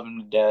him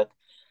to death.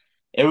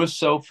 It was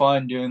so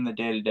fun doing the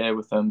day to day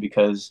with them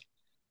because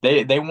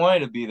they wanted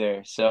to be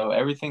there. So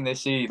everything they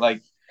see,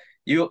 like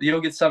you'll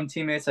get some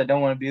teammates that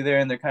don't want to be there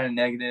and they're kind of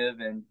negative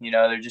and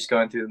they're just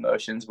going through the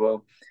motions.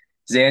 Well,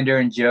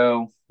 Xander and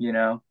Joe,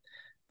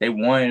 they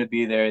wanted to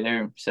be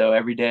there. So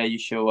every day you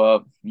show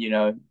up,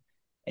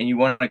 and you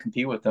want to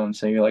compete with them.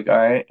 So you're like,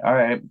 all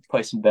right,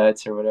 play some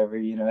bets or whatever.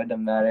 It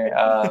doesn't matter.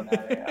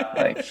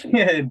 Like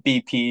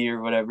BP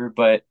or whatever.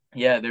 But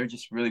yeah, they're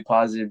just really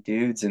positive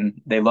dudes,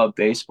 and they love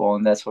baseball,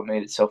 and that's what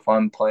made it so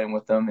fun playing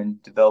with them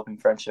and developing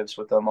friendships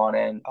with them on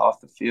and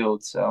off the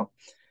field. So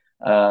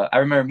I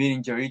remember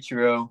meeting Joe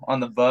Ichiro on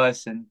the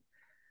bus, and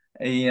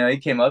he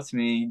came up to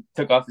me,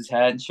 took off his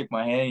hat, and shook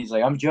my hand. He's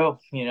like, "I'm Joe,"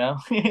 and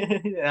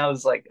I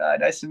was like,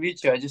 "Nice to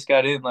meet you. I just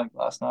got in like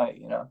last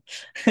night."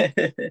 But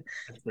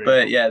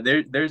Cool. yeah,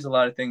 there's a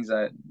lot of things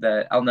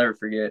that I'll never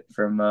forget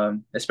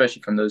from,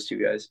 especially from those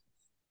two guys.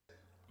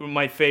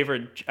 My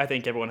favorite, I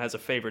think everyone has a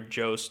favorite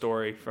Joe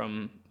story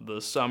from the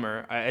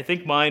summer. I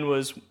think mine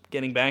was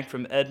getting back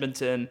from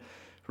Edmonton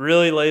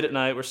really late at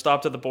night. We're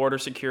stopped at the border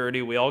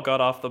security. We all got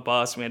off the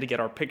bus. We had to get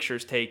our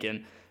pictures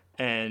taken,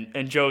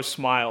 and Joe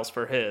smiles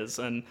for his.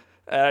 And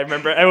I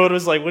remember everyone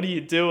was like, "What are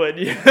you doing?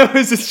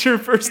 Is this your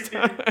first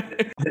time?"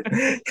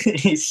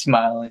 He's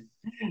smiling.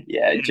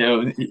 Yeah,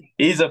 Joe.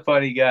 He's a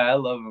funny guy. I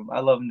love him.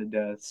 I love him to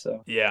death.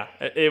 So Yeah,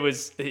 he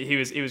was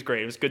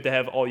great. It was good to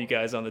have all you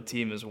guys on the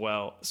team as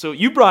well. So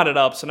you brought it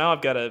up, so now I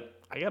gotta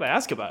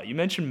ask about it. You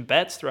mentioned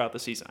bets throughout the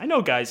season. I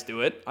know guys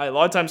do it. A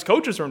lot of times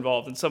coaches are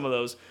involved in some of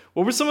those.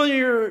 What were some of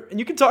your, and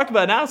you can talk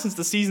about it now since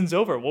the season's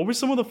over, what were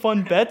some of the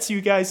fun bets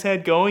you guys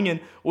had going and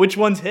which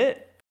ones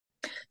hit?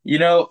 you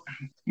know,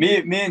 me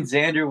and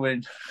Xander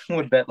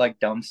would bet like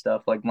dumb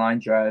stuff like line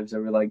drives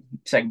over like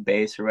second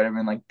base or whatever,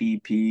 and like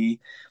BP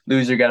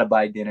loser got to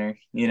buy dinner,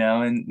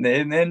 and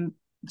then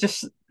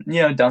just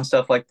dumb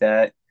stuff like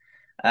that.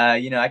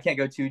 I can't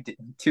go too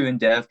in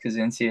depth because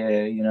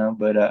NCAA,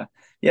 but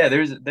yeah,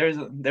 there's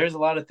a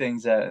lot of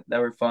things that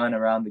were fun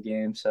around the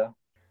game. So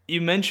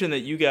You mentioned that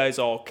you guys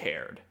all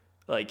cared.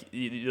 Like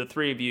the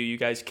three of you, you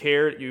guys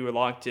cared. You were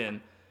locked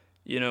in.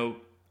 You know,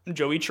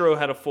 Joe Ichiro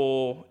had a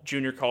full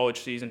junior college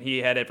season. He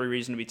had every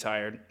reason to be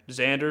tired.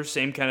 Xander,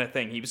 same kind of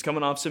thing. He was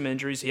coming off some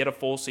injuries. He had a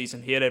full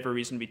season. He had every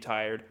reason to be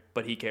tired,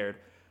 but he cared.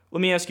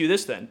 Let me ask you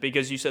this then,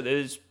 because you said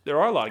there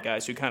are a lot of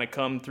guys who kind of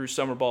come through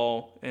summer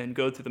ball and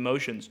go through the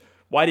motions.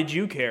 Why did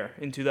you care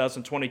in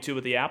 2022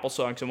 with the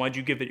AppleSox, and why did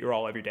you give it your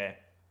all every day?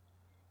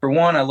 for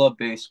one, I love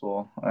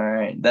baseball. All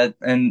right, that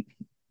and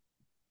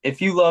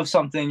if you love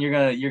something, you're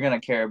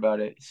gonna care about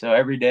it. So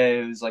every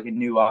day it was like a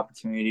new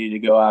opportunity to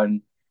go out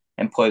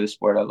and play the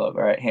sport I love.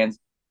 All right, hands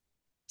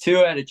two,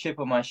 I had a chip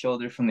on my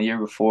shoulder from the year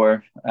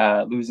before.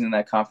 Losing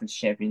that conference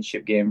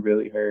championship game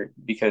really hurt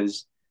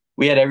because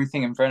we had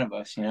everything in front of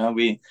us.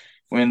 We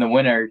in the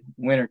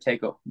winner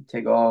take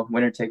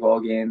all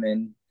game,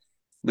 and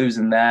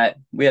losing that,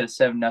 we had a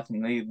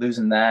 7-0 lead.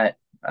 Losing that,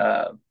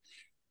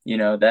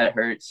 that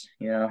hurts.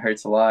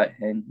 Hurts a lot,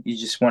 and you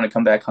just want to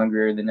come back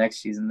hungrier the next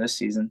season. This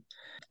season,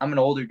 I'm an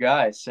older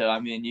guy, so I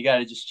mean, you got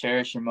to just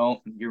cherish your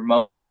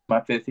moment. My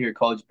 5th year of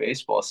college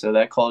baseball, so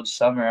that college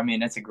summer, I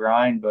mean, it's a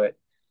grind, but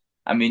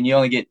I mean, you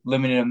only get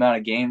limited amount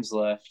of games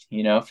left,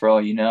 for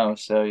all you know.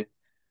 So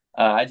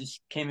I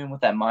just came in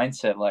with that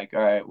mindset, like,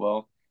 all right,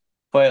 well,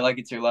 play it like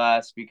it's your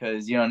last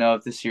because you don't know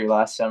if this is your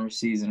last summer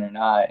season or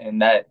not,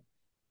 and that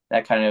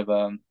kind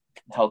of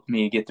helped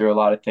me get through a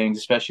lot of things,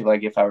 especially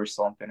like if I were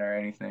slumping or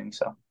anything.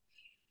 So.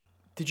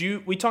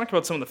 We talked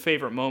about some of the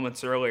favorite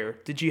moments earlier.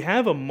 Did you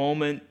have a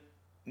moment,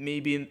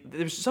 maybe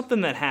there's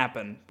something that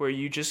happened where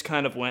you just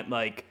kind of went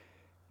like,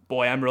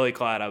 boy, I'm really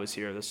glad I was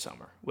here this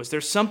summer? Was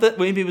there something,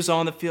 maybe it was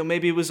on the field,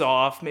 maybe it was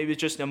off, maybe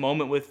it's just a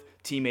moment with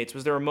teammates.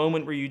 Was there a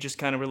moment where you just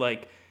kind of were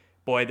like,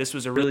 boy, this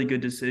was a really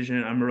good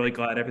decision. I'm really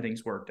glad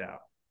everything's worked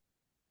out?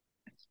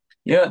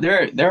 Yeah,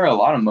 there are a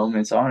lot of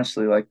moments,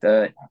 honestly, like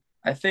that.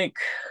 I think,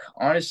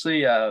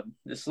 honestly,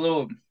 this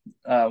little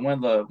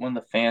one of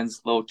the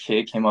fans, little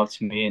kid, came up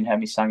to me and had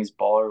me sign his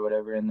ball or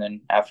whatever, and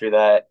then after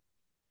that,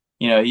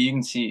 you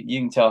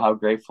can tell how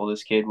grateful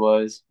this kid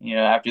was.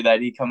 After that,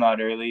 he come out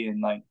early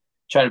and like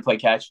try to play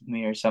catch with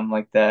me or something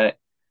like that.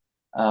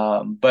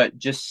 But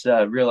just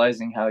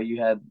realizing how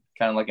you had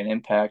kind of like an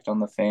impact on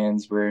the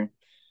fans were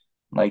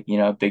like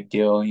a big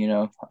deal,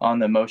 on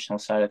the emotional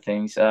side of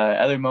things.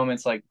 Other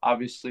moments, like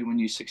obviously when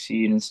you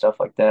succeed and stuff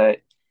like that,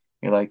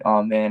 you're like,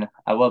 oh man,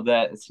 I love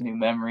that. It's a new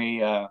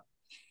memory.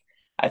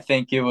 I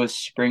think it was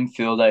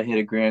Springfield. I hit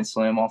a grand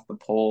slam off the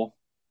pole,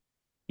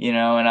 and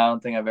I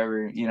don't think I've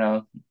ever,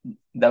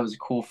 that was a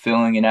cool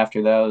feeling. And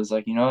after that, I was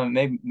like,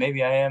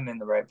 maybe I am in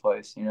the right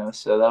place,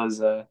 so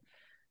that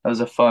was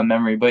a fun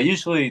memory. But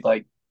usually,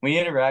 like when you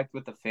interact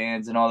with the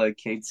fans and all the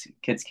kids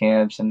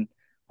camps and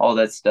all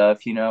that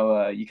stuff, you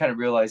kind of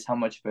realize how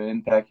much of an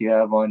impact you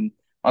have on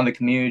the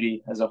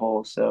community as a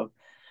whole. So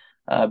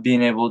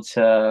being able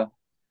to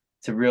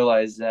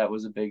realize that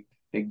was a big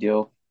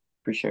deal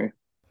for sure.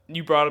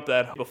 You brought up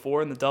that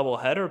before in the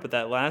doubleheader, but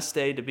that last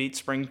day to beat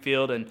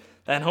Springfield and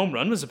that home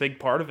run was a big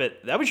part of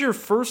it. That was your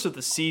first of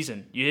the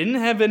season. You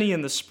didn't have any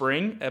in the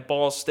spring at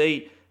Ball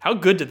State. How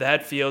good did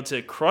that feel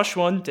to crush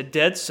one to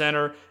dead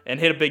center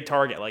and hit a big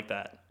target like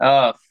that?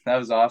 Oh, that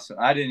was awesome.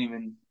 I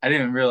didn't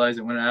even realize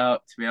it went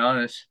out, to be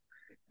honest.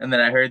 And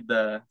then I heard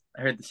the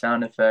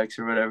sound effects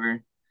or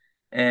whatever,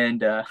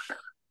 and I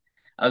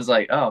was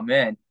like, oh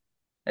man,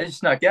 I just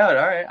snuck out.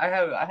 All right,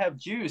 I have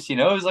juice. It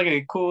was like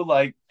a cool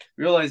like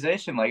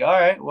realization. Like, all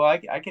right, well,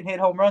 I can hit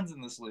home runs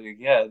in this league.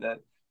 Yeah, that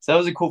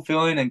was a cool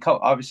feeling, and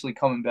obviously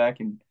coming back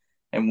and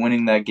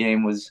winning that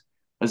game was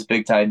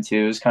big time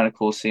too. It was kind of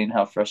cool seeing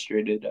how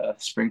frustrated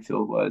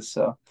Springfield was.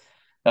 So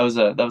that was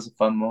a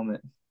fun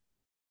moment.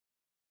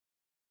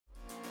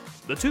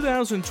 The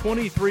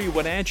 2023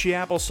 Wenatchee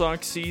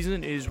AppleSox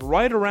season is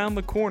right around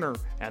the corner,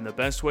 and the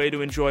best way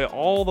to enjoy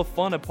all the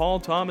fun at Paul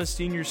Thomas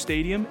Senior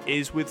Stadium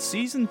is with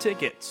season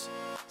tickets.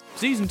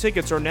 Season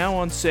tickets are now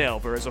on sale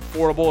for as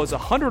affordable as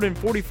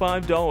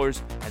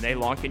 $145, and they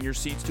lock in your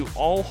seats to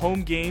all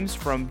home games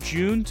from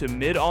June to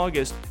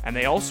mid-August, and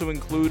they also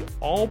include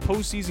all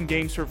postseason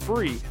games for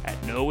free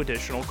at no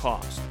additional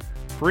cost.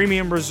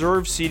 Premium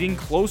reserve seating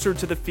closer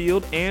to the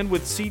field and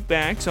with seat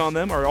backs on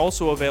them are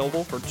also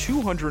available for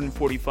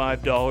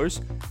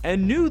 $245.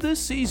 And new this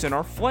season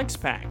are Flex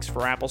Packs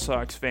for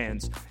AppleSox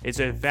fans. It's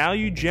a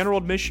value general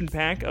admission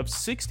pack of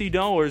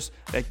 $60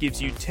 that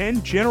gives you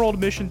 10 general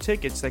admission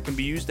tickets that can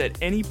be used at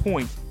any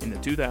point in the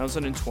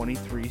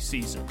 2023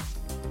 season.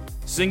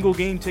 Single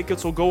game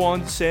tickets will go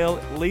on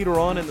sale later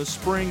on in the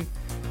spring,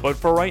 but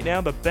for right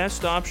now, the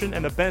best option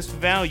and the best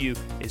value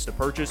is to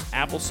purchase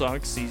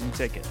AppleSox season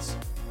tickets.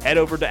 Head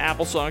over to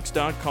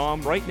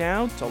AppleSox.com right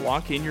now to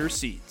lock in your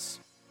seats.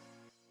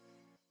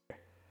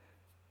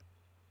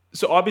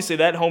 So obviously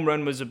that home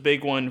run was a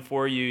big one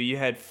for you. You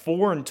had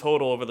 4 in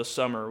total over the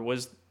summer.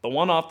 Was the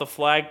one off the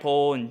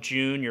flagpole in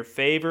June your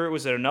favorite?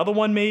 Was there another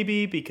one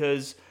maybe?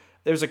 Because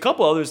there's a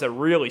couple others that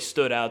really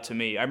stood out to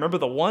me. I remember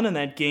the one in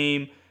that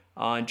game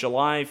on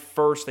July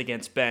 1st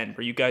against Bend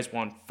where you guys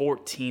won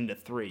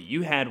 14-3.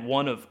 You had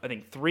one of, I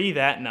think, 3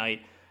 that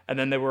night. And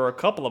then there were a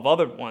couple of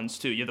other ones,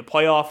 too. You had the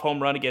playoff home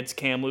run against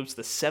Kamloops,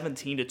 the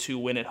 17-2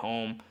 win at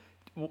home.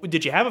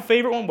 Did you have a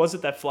favorite one? Was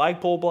it that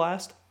flagpole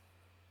blast?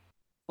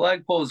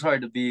 Flagpole is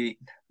hard to beat,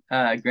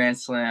 Grand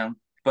Slam,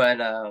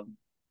 but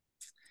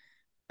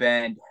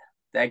Bend,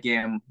 that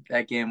game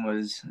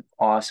was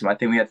awesome. I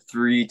think we had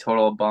 3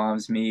 total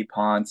bombs, me,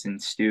 Ponce,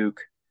 and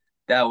Stuke.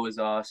 That was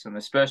awesome,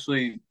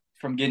 especially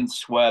from getting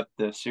swept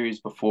the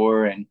series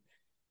before, and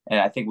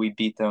I think we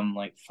beat them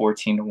like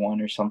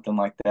 14-1 or something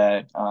like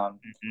that.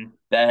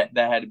 That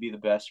had to be the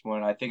best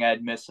one. I think I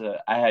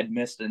had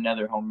missed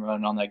another home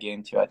run on that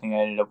game too. I think I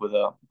ended up with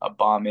a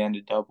bomb and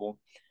a double.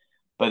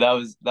 But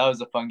that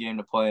was a fun game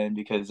to play in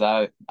because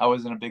I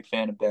wasn't a big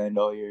fan of Bend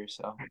all year.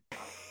 So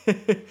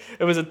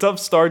It was a tough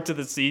start to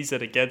the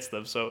season against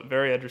them, so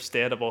very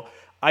understandable.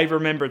 I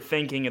remember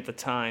thinking at the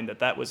time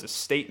that was a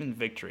statement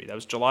victory. That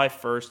was July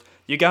 1st.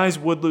 You guys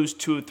would lose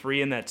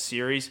 2-3 in that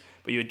series,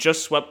 but you had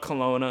just swept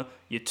Kelowna.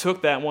 You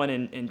took that one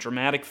in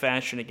dramatic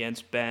fashion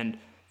against Bend.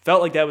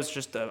 Felt like that was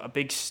just a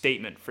big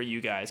statement for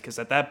you guys, because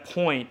at that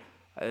point,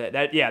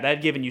 that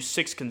had given you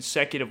 6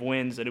 consecutive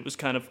wins, and it was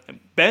kind of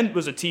Bend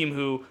was a team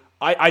who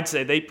I'd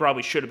say they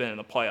probably should have been in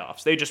the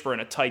playoffs. They just were in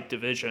a tight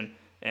division,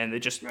 and they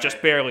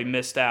just barely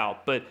missed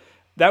out. But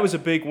that was a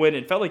big win.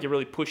 It felt like it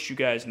really pushed you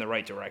guys in the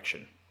right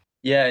direction.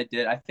 Yeah, it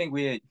did. I think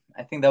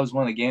that was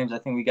one of the games. I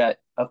think we got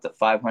up to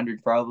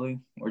 500 probably,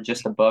 or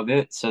just above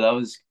it. So that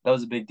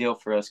was a big deal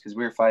for us because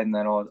we were fighting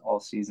that all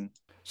season.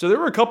 So there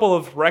were a couple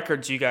of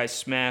records you guys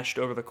smashed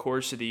over the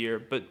course of the year,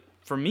 but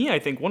for me, I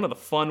think one of the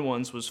fun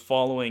ones was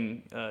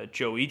following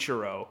Joe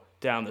Ichiro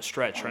down the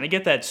stretch, trying to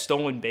get that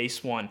stolen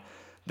base one.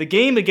 The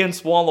game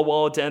against Walla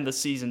Walla to end the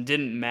season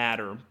didn't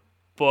matter,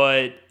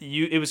 but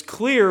it was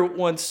clear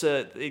once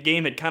the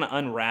game had kind of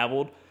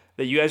unraveled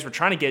that you guys were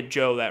trying to get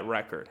Joe that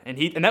record.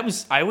 And that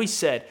was, I always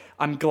said,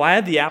 I'm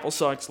glad the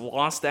AppleSox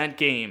lost that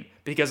game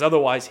because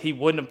otherwise he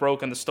wouldn't have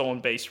broken the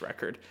stolen base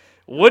record.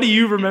 What do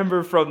you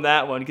remember from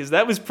that one? Because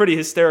that was pretty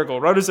hysterical.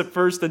 Runners at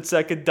first and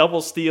second,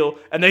 double steal,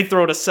 and they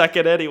throw to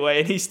second anyway,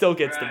 and he still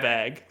gets the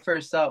bag.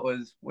 First thought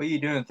was, what are you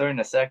doing throwing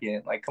to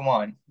second? Like, come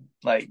on.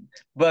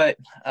 But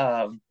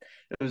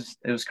it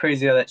was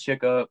crazy how that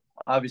shook up.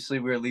 Obviously,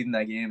 we were leading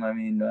that game. I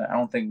mean, I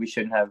don't think we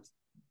shouldn't have.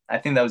 I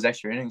think that was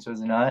extra innings,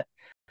 was it not?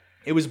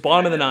 It was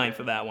bottom of the ninth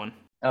for that one.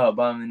 Oh,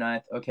 bottom of the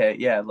ninth. Okay,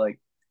 yeah,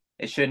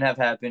 it shouldn't have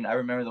happened. I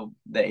remember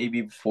the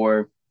AB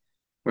before.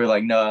 We were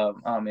like, no,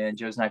 oh man,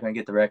 Joe's not going to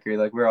get the record.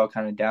 Like, we're all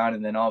kind of down.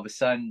 And then all of a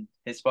sudden,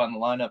 his spot in the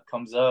lineup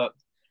comes up.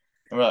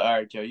 And we're like, all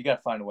right, Joe, you got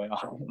to find a way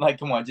on. Like,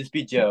 come on, just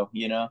be Joe,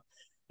 you know?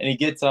 And he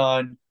gets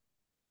on,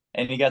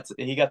 and he got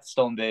the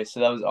stolen base. So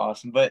that was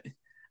awesome. But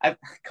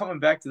coming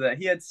back to that,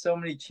 he had so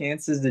many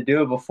chances to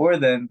do it before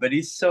then, but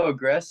he's so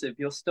aggressive.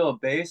 He'll steal a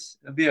base.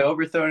 It'll be an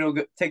overthrow, and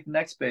he'll take the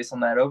next base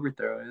on that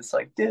overthrow. And it's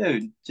like,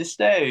 dude, just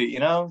stay, you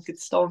know? Get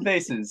the stolen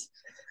bases.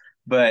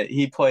 But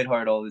he played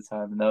hard all the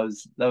time, and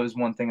that was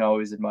one thing I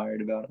always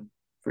admired about him,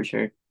 for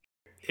sure.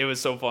 It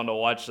was so fun to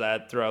watch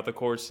that throughout the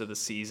course of the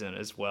season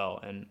as well.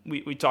 And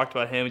we talked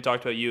about him, we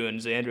talked about you and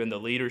Xander and the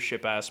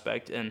leadership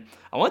aspect. And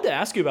I wanted to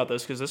ask you about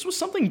this because this was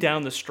something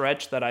down the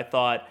stretch that I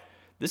thought,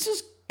 this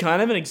is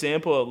kind of an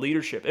example of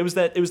leadership. It was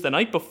the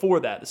night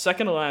before that, the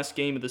second to last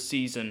game of the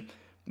season,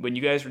 when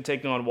you guys were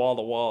taking on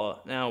Walla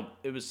Walla. Now,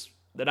 it was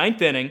the ninth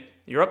inning,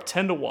 you're up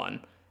 10-1.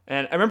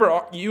 And I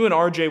remember you and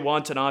RJ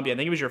Watanabe, I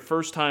think it was your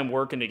first time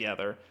working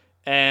together.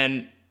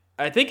 And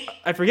I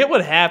forget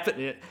what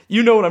happened.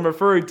 You know what I'm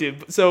referring to.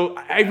 So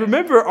I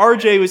remember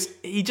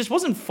he just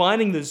wasn't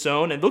finding the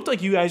zone. It looked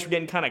like you guys were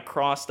getting kind of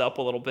crossed up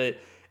a little bit.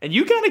 And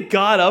you kind of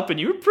got up and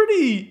you were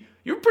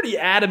pretty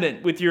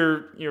adamant with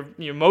your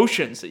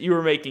motions that you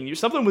were making.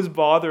 Something was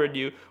bothering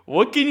you.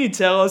 What can you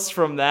tell us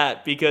from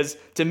that? Because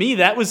to me,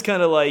 that was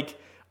kind of like,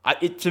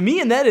 to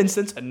me, in that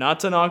instance, and not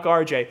to knock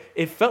RJ,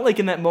 it felt like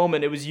in that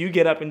moment, it was you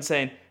get up and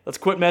saying, let's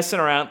quit messing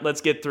around.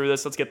 Let's get through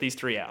this. Let's get these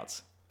 3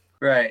 outs.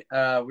 Right. We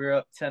were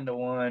up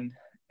 10-1,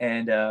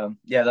 and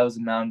yeah, that was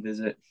a mound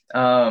visit.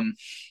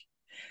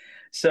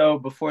 So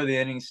before the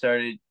inning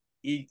started,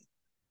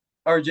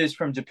 RJ's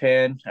from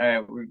Japan. All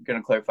right, we're going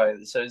to clarify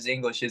this. So his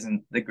English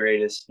isn't the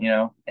greatest, you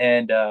know?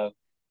 And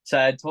so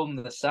I had told him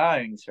the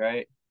signs,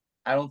 right?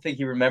 I don't think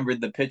he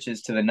remembered the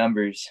pitches to the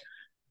numbers.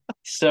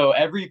 So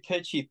every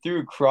pitch he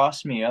threw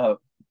crossed me up,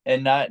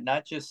 and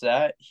not just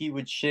that, he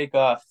would shake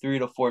off 3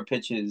 to 4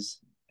 pitches,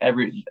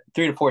 every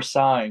 3 to 4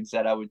 signs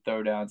that I would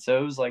throw down. So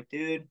it was like,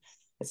 dude,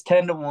 it's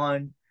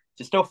 10-1,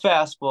 just throw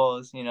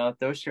fastballs, you know,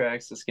 throw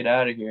strikes, let's get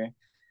out of here.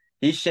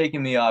 He's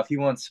shaking me off. He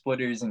wants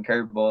splitters and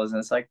curveballs, and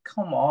it's like,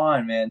 come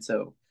on, man.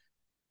 So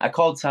I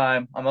called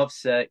time. I'm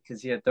upset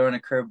because he had thrown a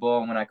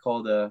curveball when I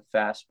called a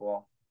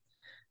fastball,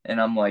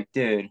 and I'm like,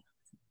 dude,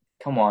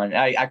 come on.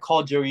 I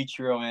called Joe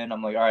Ichiro in.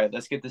 I'm like, all right,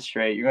 let's get this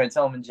straight. You're going to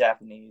tell him in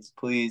Japanese,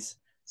 please.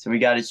 So we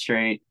got it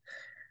straight.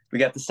 We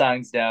got the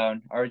signs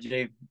down.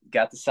 RJ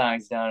got the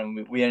signs down,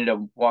 and we ended up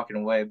walking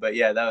away. But,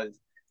 yeah, that was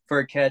 – for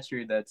a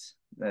catcher, that's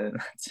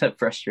a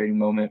frustrating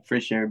moment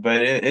for sure.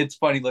 But it's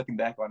funny looking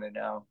back on it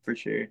now, for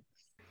sure.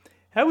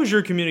 How was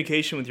your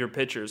communication with your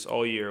pitchers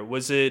all year?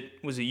 Was it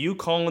you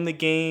calling the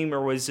game,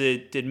 or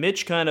did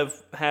Mitch kind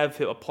of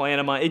have a plan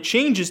in mind? It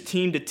changes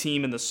team to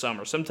team in the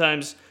summer.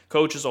 Sometimes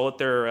coaches will let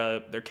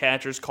their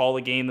catchers call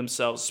the game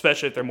themselves,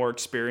 especially if they're more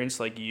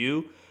experienced like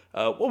you.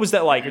 What was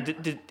that like?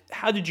 Or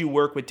how did you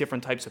work with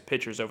different types of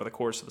pitchers over the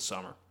course of the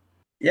summer?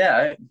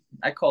 Yeah,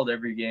 I called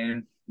every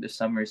game this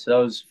summer, so that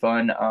was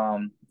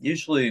fun.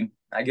 Usually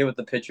I get with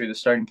the pitcher, the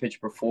starting pitcher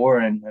before,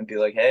 and I'd be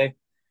like, hey,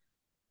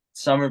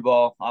 summer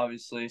ball,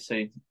 obviously,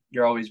 so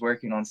you're always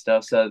working on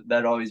stuff. So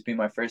that'd always be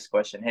my first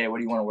question. Hey, what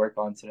do you want to work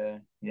on today?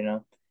 You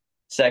know,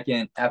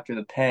 second, after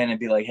the pen, it'd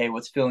be like, hey,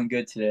 what's feeling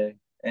good today?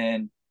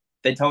 And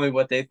they tell me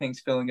what they think's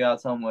feeling good. I'll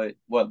tell them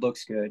what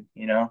looks good,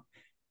 you know?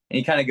 And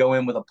you kind of go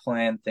in with a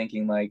plan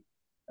thinking like,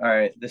 all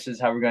right, this is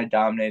how we're going to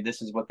dominate.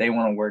 This is what they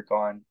want to work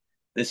on.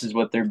 This is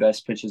what their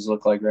best pitches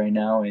look like right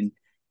now. And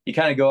you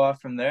kind of go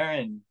off from there,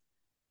 and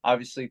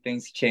obviously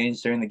things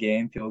change during the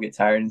game. People get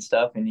tired and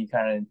stuff, and you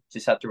kind of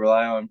just have to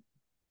rely on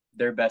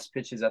their best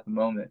pitches at the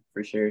moment,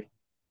 for sure.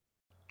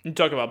 You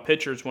talk about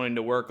pitchers wanting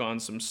to work on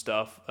some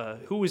stuff.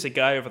 Who was a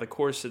guy over the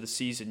course of the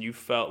season you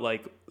felt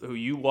like who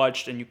you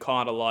watched and you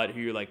caught a lot,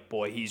 who you're like,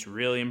 boy, he's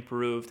really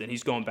improved and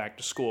he's going back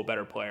to school a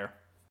better player?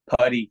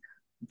 Putty,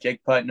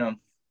 Jake Putnam,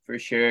 for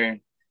sure.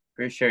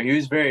 For sure. He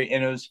was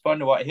and it was fun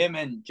to watch him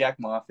and Jack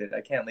Moffitt.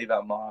 I can't leave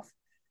out Moff,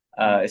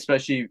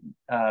 especially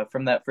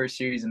from that first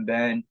series in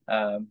Bend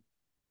to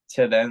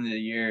the end of the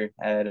year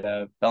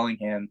at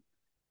Bellingham.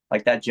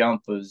 Like that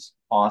jump was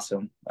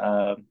awesome.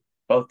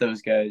 Both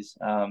those guys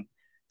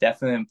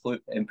definitely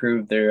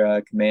improved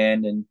their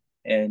command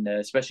and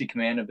especially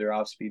command of their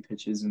off speed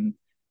pitches, and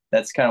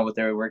that's kind of what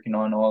they were working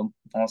on all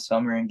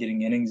summer and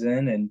getting innings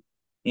in, and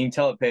you can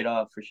tell it paid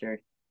off for sure.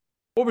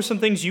 What were some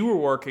things you were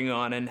working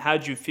on, and how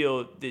did you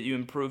feel that you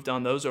improved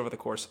on those over the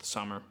course of the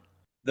summer?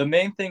 The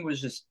main thing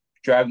was just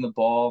driving the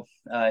ball,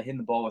 hitting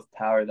the ball with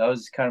power. That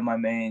was kind of my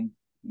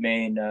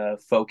main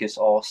focus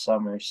all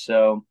summer.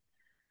 So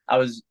I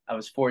was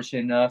fortunate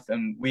enough,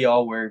 and we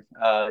all were,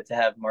 to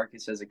have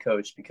Marcus as a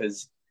coach,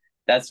 because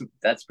that's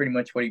pretty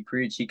much what he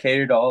preached. He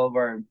catered to all of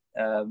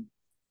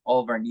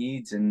our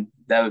needs, and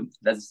that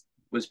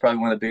was probably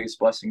one of the biggest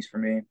blessings for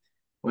me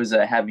was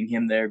having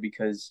him there,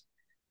 because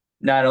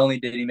not only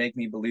did he make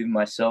me believe in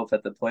myself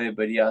at the plate,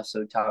 but he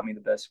also taught me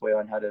the best way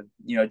on how to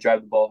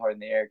drive the ball hard in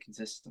the air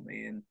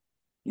consistently, and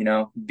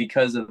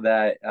because of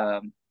that,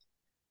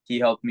 he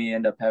helped me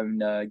end up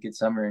having a good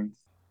summer.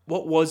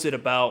 What was it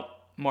about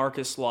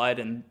Marcus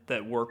Lydon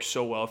that worked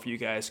so well for you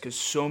guys? Because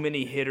so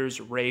many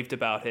hitters raved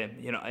about him,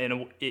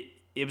 and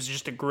it was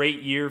just a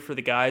great year for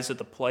the guys at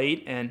the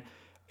plate, and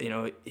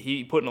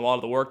he put in a lot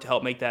of the work to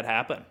help make that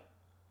happen.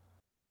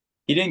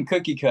 He didn't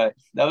cookie cut.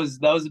 That was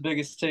the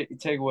biggest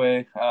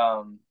takeaway.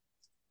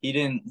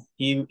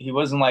 He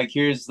wasn't like,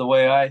 here's the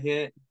way I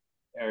hit,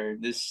 or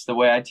this is the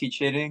way I teach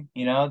hitting.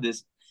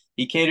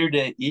 He catered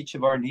to each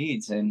of our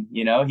needs, and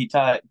he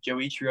taught Joe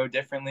Ichiro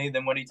differently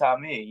than what he taught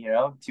me.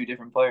 Two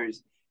different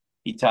players.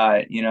 He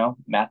taught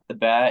Matt the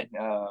Bat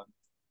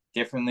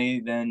differently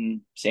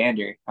than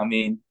Sander. I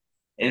mean,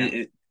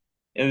 it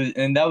was,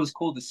 and that was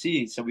cool to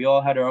see. So we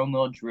all had our own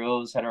little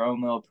drills, had our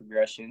own little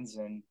progressions,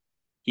 and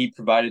he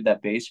provided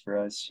that base for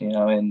us.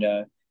 And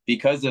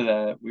because of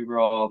that, we were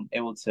all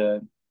able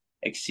to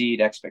exceed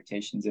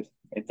expectations,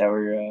 if that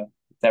were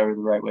the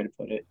right way to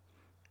put it.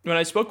 When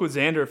I spoke with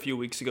Xander a few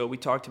weeks ago, we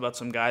talked about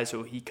some guys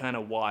who he kind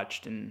of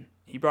watched, and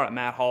he brought up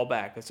Matt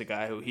Hallback as a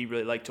guy who he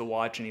really liked to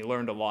watch, and he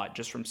learned a lot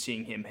just from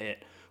seeing him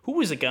hit. Who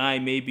was a guy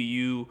maybe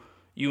you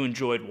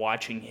enjoyed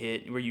watching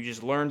hit, where you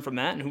just learned from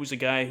that, and who was a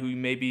guy who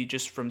maybe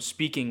just from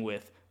speaking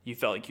with, you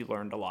felt like you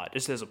learned a lot,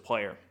 just as a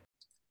player?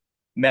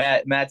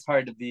 Matt's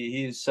hard to beat.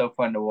 He's so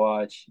fun to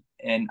watch.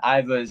 And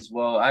Iva as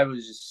well. I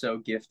was just so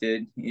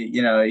gifted.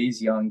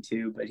 He's young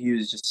too, but he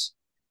was just,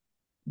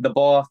 the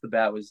ball off the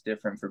bat was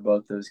different for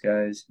both those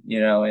guys,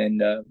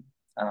 and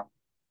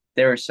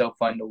they were so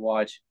fun to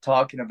watch.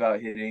 Talking about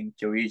hitting,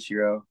 Joe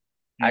Ichiro,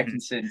 I can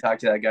sit and talk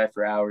to that guy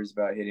for hours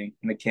about hitting,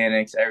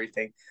 mechanics,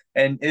 everything.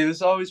 And it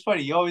was always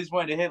funny. You always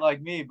wanted to hit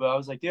like me, but I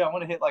was like, dude, I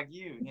want to hit like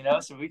you,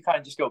 So we kind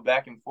of just go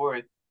back and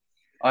forth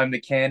on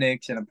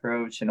mechanics and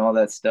approach and all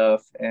that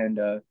stuff. And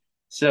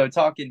so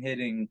talking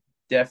hitting,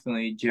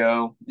 definitely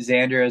Joe.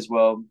 Xander as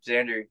well.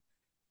 Xander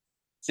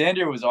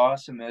was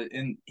awesome,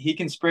 and he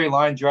can spray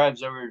line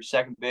drives over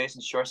second base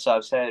and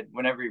shortstop's head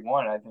whenever he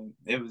wanted. I think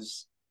it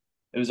was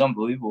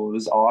unbelievable. It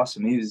was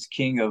awesome. He was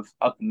king of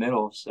up the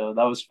middle, so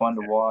that was fun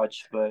to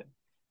watch. But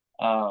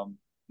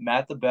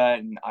Matt the Bat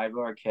and Ivo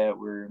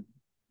Arquette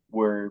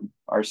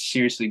are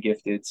seriously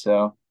gifted,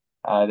 so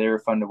they were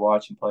fun to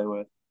watch and play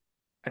with.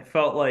 I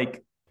felt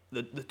like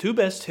the two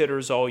best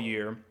hitters all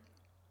year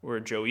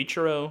were Joe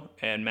Ichiro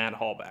and Matt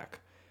Hallback.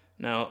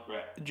 Now,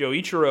 right. Joe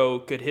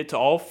Ichiro could hit to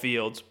all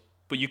fields,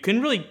 but you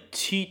couldn't really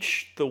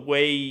teach the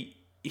way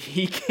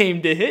he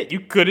came to hit. You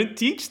couldn't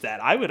teach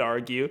that, I would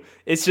argue.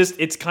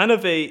 It's kind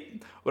of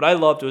what I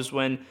loved was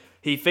when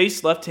he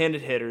faced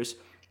left-handed hitters,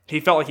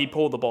 he felt like he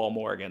pulled the ball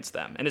more against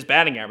them, and his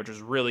batting average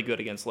was really good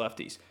against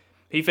lefties.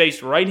 He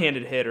faced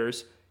right-handed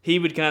hitters, he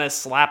would kind of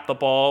slap the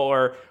ball,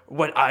 or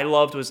what I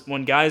loved was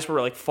when guys were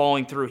like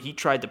falling through, he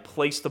tried to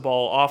place the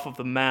ball off of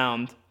the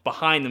mound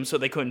behind them so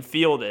they couldn't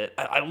field it.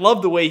 I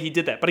love the way he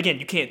did that, but again,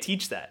 you can't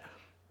teach that.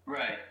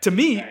 Right. To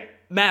me, right.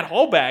 Matt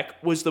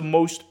Hallback was the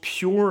most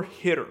pure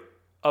hitter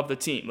of the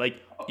team. Like,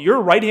 you're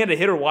a right-handed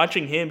hitter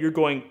watching him, you're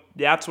going,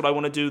 that's what I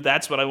want to do,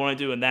 that's what I want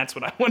to do, and that's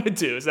what I want to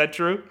do. Is that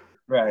true?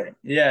 Right.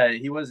 Yeah,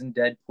 he wasn't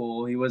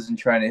Deadpool. He wasn't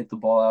trying to hit the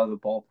ball out of the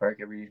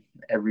ballpark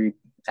every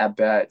at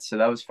bat. So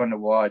that was fun to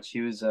watch.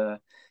 He's a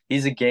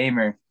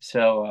gamer.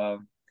 So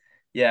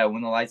yeah,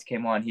 when the lights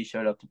came on, he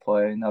showed up to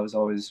play, and that was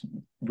always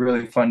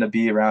really fun to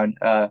be around.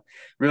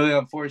 Really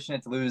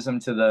unfortunate to lose him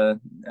to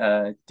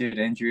the due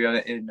to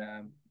injury in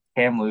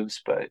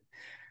Kamloops, but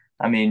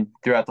I mean,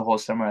 throughout the whole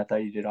summer, I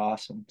thought you did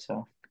awesome.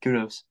 So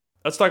kudos.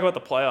 Let's talk about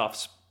the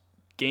playoffs.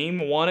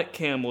 Game 1 at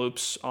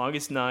Kamloops,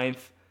 August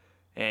 9th,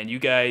 and you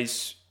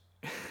guys,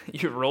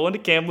 you roll into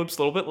Kamloops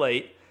a little bit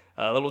late.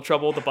 A little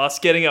trouble with the bus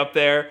getting up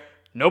there.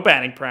 No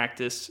batting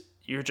practice.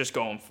 You're just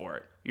going for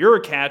it. You're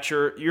a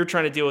catcher. You're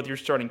trying to deal with your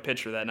starting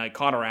pitcher that night,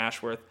 Connor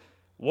Ashworth.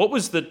 What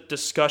was the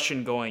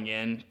discussion going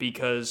in?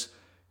 Because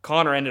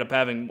Connor ended up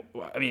having,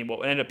 what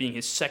ended up being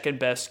his second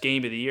best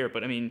game of the year.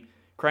 But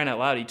crying out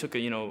loud, he took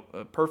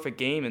a perfect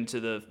game into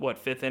the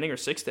fifth inning or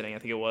sixth inning, I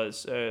think it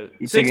was. He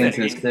took Sixth it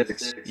into inning. the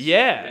sixth.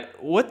 Yeah.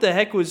 What the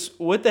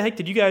heck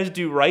did you guys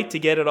do right to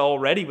get it all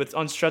ready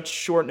on such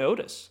short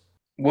notice?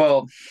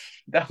 Well,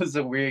 that was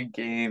a weird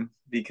game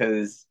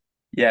because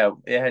yeah,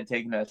 it had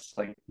taken us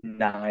like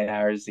 9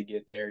 hours to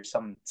get there,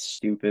 something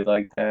stupid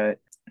like that.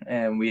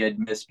 And we had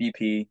missed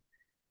BP,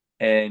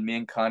 and me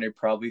and Connor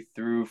probably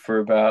threw for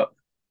about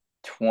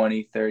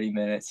 20, 30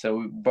 minutes,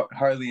 so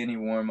hardly any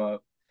warm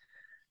up.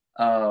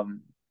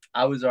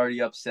 I was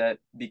already upset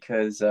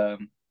because,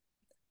 coming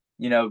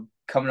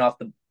off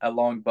a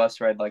long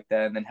bus ride like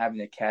that and then having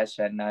to catch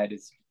that night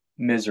is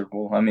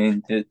miserable. I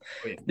mean,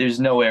 there's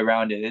no way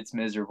around it. It's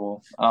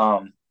miserable.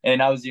 And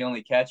I was the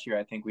only catcher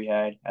I think we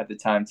had at the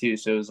time too.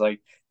 So it was like,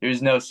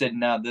 there's no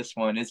sitting out this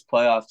one. It's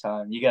playoff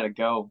time. You got to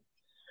go.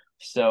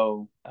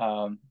 So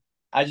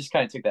I just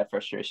kind of took that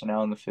frustration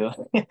out on the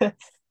field.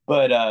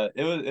 But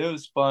it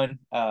was fun.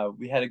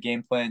 We had a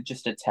game plan,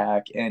 just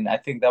attack, and I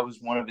think that was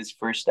one of his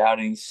first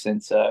outings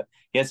since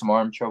he had some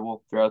arm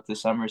trouble throughout the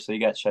summer, so he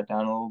got shut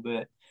down a little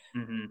bit.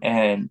 Mm-hmm.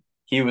 And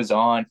he was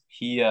on.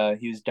 He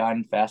was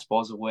dotting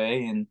fastballs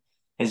away, and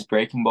his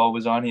breaking ball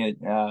was on.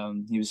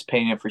 He was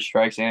paying it for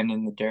strikes and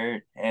in the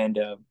dirt, and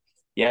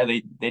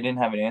they didn't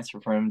have an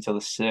answer for him until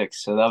the sixth.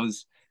 So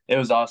it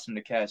was awesome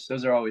to catch.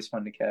 Those are always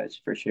fun to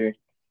catch for sure.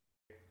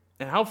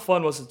 And how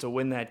fun was it to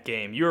win that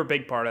game? You were a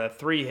big part of that.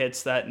 3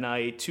 hits that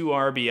night, 2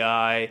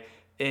 RBI,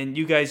 and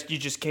you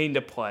just came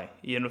to play.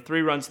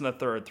 3 runs in the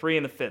third, 3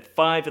 in the fifth,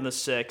 5 in the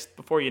sixth.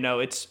 Before you know,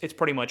 it's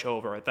pretty much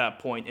over at that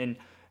point. And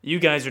you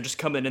guys are just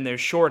coming in there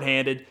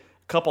shorthanded, a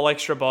couple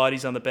extra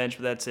bodies on the bench,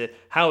 but that's it.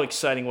 How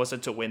exciting was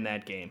it to win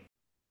that game?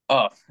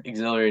 Oh,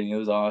 exhilarating. It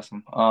was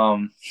awesome.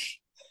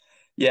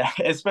 Yeah,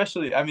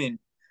 especially,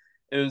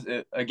 it was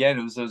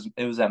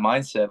that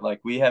mindset.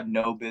 Like, we have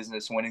no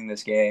business winning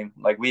this game.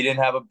 Like, we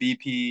didn't have a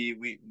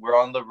BP. We're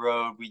on the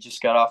road. We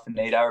just got off an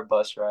 8-hour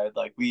bus ride.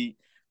 Like, we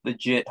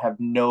legit have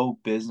no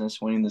business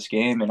winning this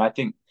game. And I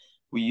think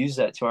we used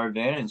that to our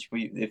advantage.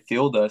 It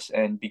fueled us.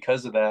 And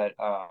because of that,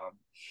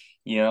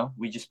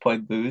 we just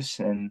played loose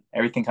and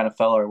everything kind of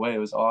fell our way. It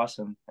was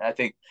awesome. And I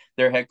think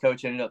their head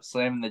coach ended up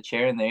slamming the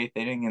chair in the 8th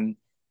inning,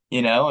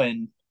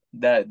 and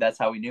that's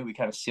how we knew we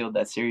kind of sealed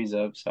that series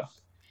up. So.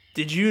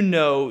 Did you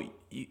know,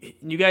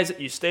 you guys,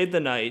 you stayed the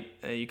night,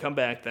 and you come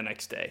back the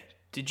next day.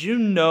 Did you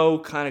know,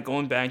 kind of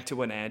going back to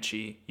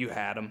Wenatchee, you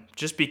had them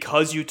just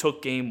because you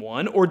took game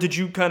 1? Or did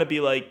you kind of be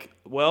like,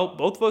 well,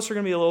 both of us are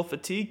going to be a little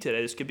fatigued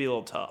today. This could be a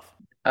little tough.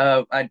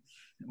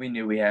 We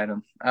knew we had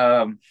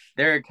them.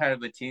 They're kind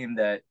of a team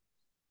that,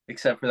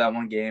 except for that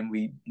one game,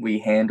 we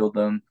handled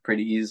them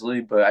pretty easily.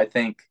 But I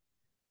think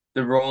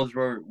the roles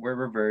were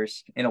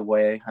reversed in a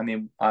way. I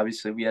mean,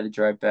 obviously we had to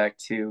drive back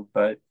too,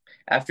 but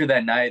after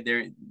that night,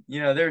 they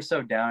were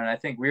so down. And I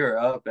think we were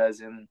up,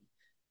 as in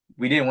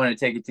we didn't want to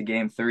take it to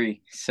game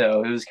 3.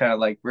 So it was kind of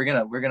like, we're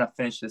gonna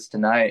finish this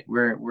tonight.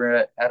 We're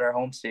at our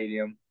home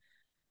stadium.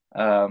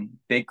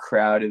 Big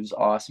crowd. It was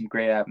awesome.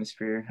 Great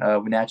atmosphere.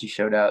 Wenatchee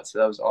showed out, so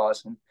that was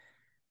awesome.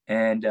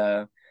 And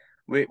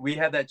we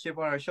had that chip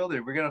on our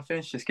shoulder. We're gonna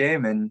finish this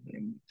game, and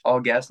all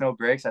gas, no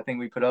brakes. I think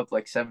we put up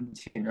like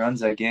 17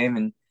 runs that game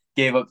and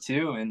gave up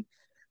 2, and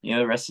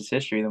the rest is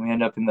history. Then we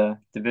end up in the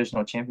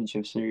divisional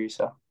championship series.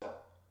 So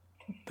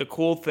the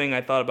cool thing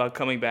I thought about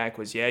coming back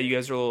was, yeah, you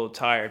guys are a little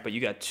tired, but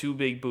you got 2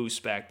 big boosts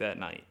back that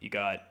night. You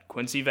got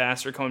Quincy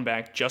Vassar coming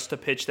back just to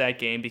pitch that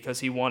game because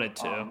he wanted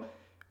to,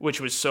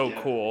 which was so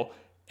cool.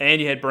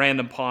 And you had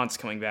Brandon Ponce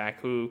coming back,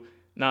 who,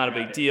 not a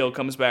big deal,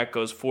 comes back,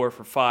 goes 4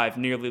 for 5,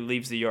 nearly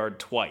leaves the yard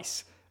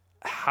twice.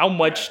 How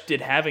much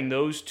did having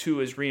those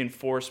 2 as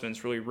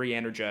reinforcements really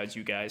re-energize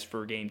you guys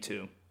for game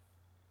 2?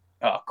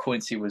 Oh,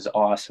 Quincy was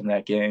awesome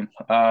that game.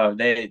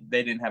 They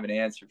didn't have an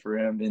answer for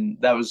him, and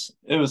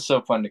it was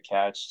so fun to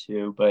catch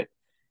too. But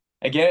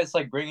again, it's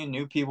like bringing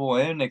new people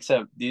in,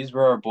 except these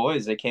were our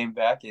boys. They came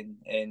back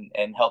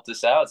and helped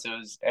us out, so it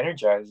was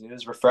energizing. It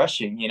was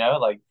refreshing,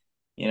 it's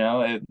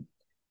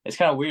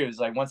kind of weird. It's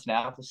like, once an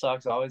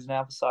AppleSox, always an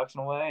AppleSox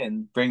in a way,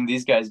 and bring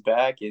these guys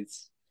back, it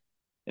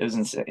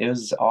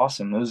was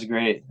awesome. It was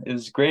great. It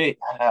was great.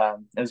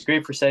 It was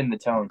great for setting the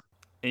tone.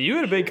 And you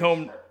had a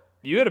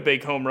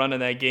big home run in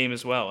that game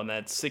as well, in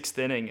that 6th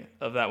inning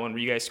of that one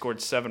where you guys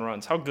scored 7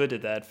 runs. How good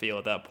did that feel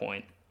at that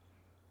point?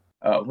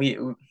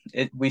 We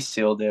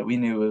sealed it. We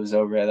knew it was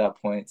over at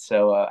that point.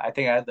 So I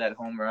think I had that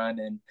home run,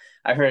 and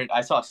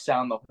I saw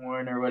sound the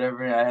horn or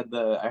whatever. And I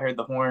heard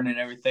the horn and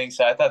everything.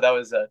 So I thought that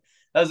was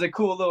a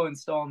cool little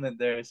installment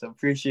there. So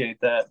appreciate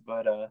that.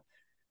 But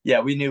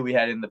yeah, we knew we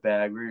had it in the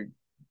bag.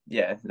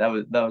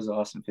 That was an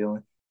awesome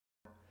feeling.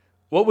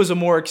 What was a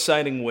more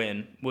exciting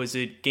win? Was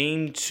it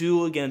game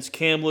 2 against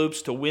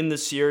Kamloops to win the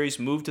series,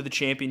 move to the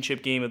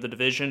championship game of the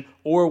division,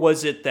 or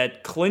was it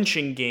that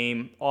clinching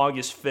game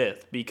August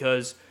 5th?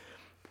 Because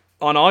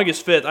on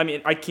August 5th, I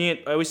mean, I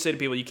always say to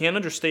people, you can't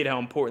understate how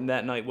important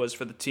that night was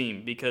for the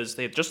team because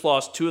they had just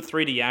lost 2 of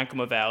 3 to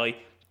Yakima Valley.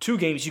 2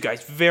 games you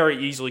guys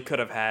very easily could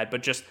have had,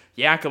 but just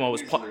Yakima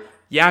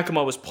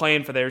was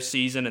playing for their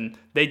season and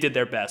they did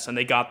their best and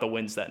they got the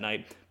wins that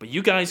night. But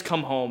you guys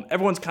come home,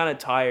 everyone's kind of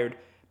tired.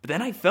 But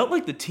then I felt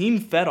like the team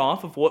fed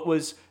off of what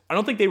was, I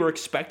don't think they were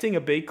expecting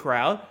a big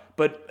crowd,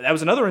 but that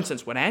was another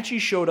instance. Wenatchee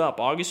showed up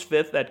August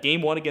 5th, that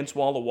game 1 against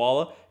Walla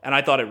Walla, and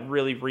I thought it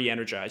really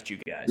re-energized you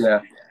guys. Yeah,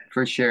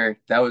 for sure.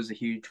 That was a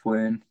huge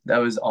win. That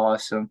was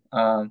awesome.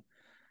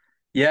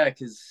 Yeah,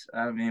 because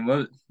I mean,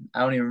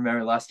 I don't even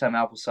remember last time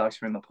AppleSox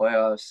were in the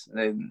playoffs.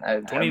 I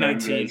remember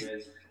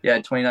 2019. yeah,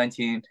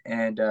 2019,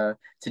 and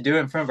to do it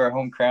in front of our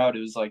home crowd,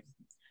 it was like,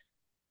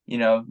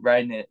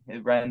 writing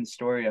the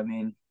story. I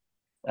mean,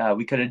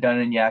 we could have done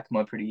it in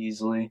Yakima pretty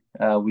easily.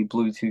 We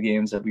blew 2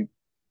 games that we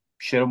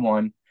should have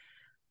won,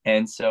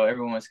 and so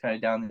everyone was kind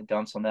of down in the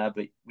dumps on that.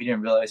 But we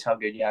didn't realize how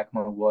good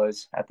Yakima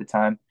was at the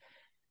time,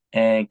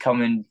 and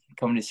coming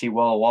to see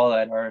Walla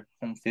Walla at our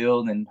home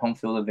field and home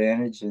field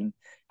advantage and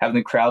having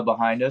the crowd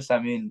behind us. I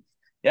mean,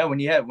 yeah,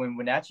 when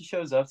Wenatchee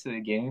shows up to the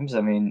games,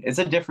 I mean, it's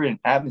a different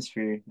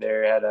atmosphere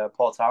there at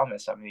Paul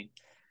Thomas. I mean,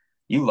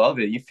 you love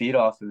it, you feed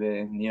off of it,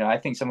 and I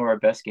think some of our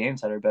best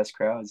games had our best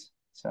crowds.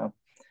 So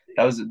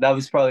that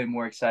was probably a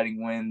more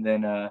exciting win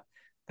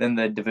than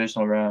the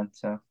divisional round.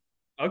 So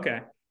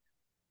Okay.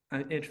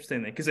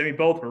 Interesting thing, because I mean,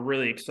 both were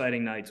really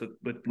exciting nights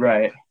with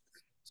right,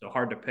 so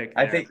hard to pick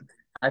I there. think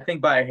I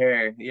think by a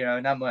hair,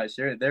 not much.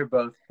 They're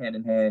both hand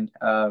in hand.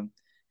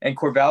 And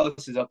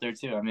Corvallis is up there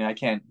too. I mean,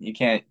 you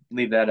can't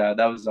leave that out.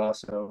 That was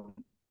also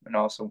an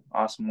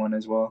awesome one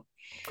as well.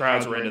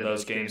 Crowds were into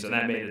those games, and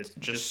that made it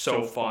just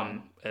so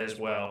fun as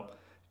well.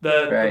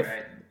 The Right.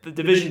 the,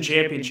 the division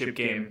championship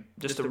game,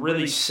 just a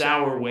really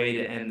sour way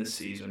to end the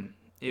season.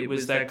 It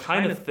was that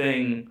kind of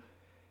thing.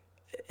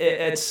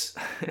 It's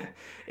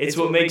it's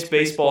what makes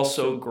baseball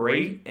so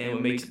great and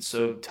what makes it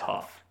so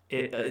tough.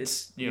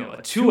 It's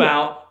a 2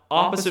 out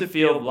opposite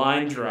field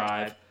line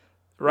drive,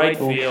 right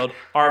field.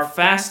 Our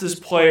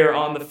fastest player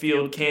on the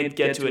field can't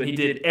get to it. He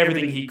did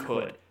everything he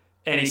could,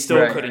 and he still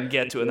Right. couldn't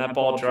get to it. And that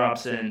ball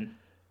drops in.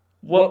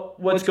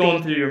 What's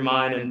going through your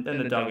mind in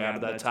the dugout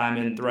at that time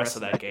and the rest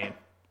of that game?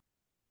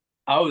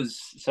 I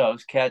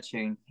was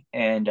catching,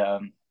 and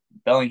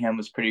Bellingham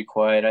was pretty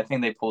quiet. I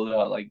think they pulled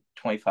out like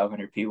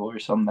 2,500 people or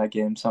something that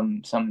game,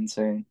 some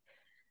insane.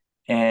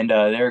 And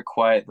they were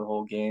quiet the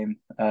whole game,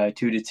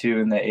 2-2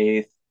 in the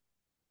eighth.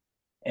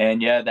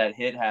 And yeah, that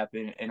hit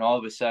happened, and all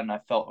of a sudden I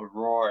felt a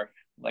roar.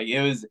 Like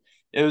it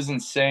was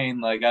insane.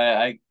 Like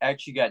I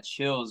actually got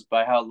chills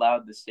by how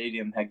loud the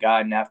stadium had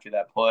gotten after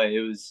that play.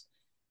 It was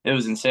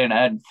insane.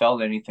 I hadn't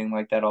felt anything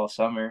like that all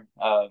summer.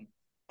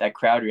 That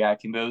crowd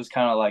reacting, but it was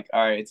kind of like,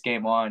 all right, it's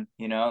game on.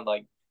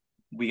 Like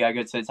we gotta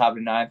go to the top of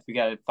the ninth. We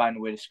gotta find a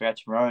way to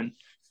scratch and run.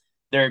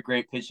 They're a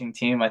great pitching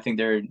team. I think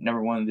they're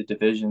number one in the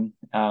division.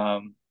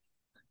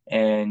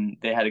 And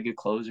they had a good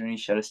closer, and he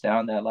shut us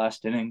down that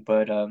last inning.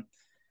 But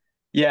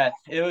yeah,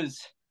 it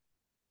was.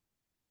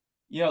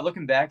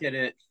 Looking back at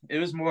it, it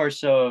was more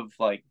so of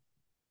like,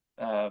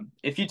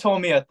 if you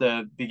told me at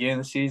the beginning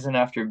of the season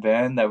after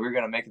Ben that we are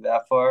gonna make it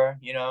that far,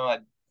 I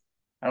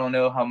don't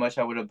know how much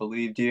I would have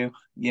believed you.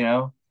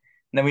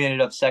 And then we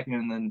ended up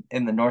second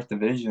in the North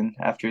Division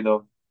after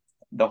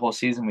the whole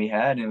season we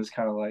had, and it was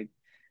kind of like,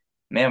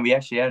 man, we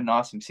actually had an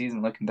awesome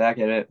season. Looking back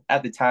at it,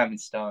 at the time it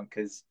stung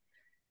because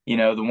the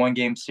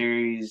 1-game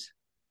series,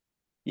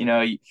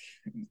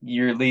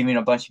 you're leaving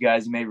a bunch of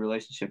guys you made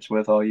relationships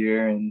with all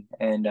year, and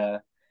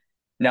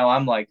now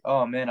I'm like,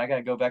 oh man, I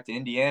gotta go back to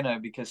Indiana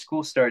because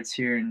school starts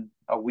here in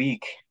a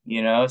week.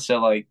 So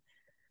like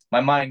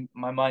my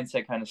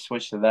mindset kind of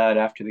switched to that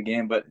after the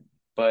game, but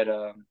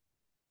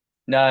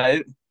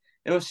no,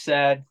 it was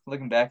sad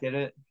looking back at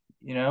it,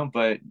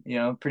 but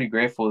pretty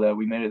grateful that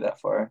we made it that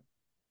far.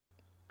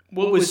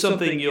 What was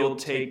something you'll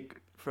take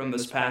from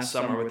this past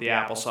summer with the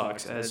Apple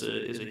Sox as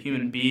a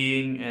human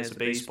being, as a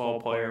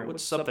baseball player?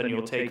 What's something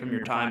you'll take from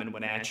your time in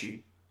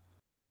Wenatchee?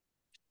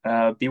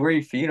 Be where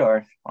your feet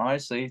are,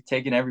 honestly,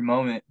 taking every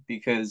moment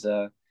because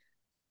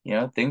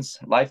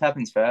life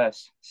happens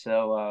fast.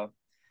 So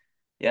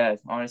yeah,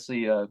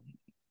 honestly,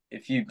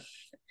 if you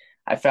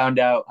I found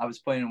out I was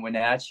playing in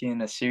Wenatchee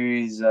in a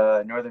series,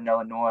 Northern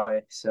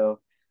Illinois. So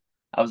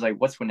I was like,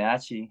 "What's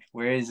Wenatchee?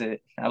 Where is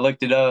it?" I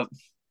looked it up.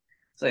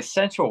 It's like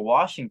Central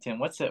Washington.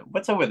 What's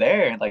over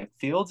there? Like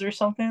fields or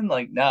something?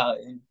 Like no,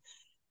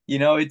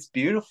 it's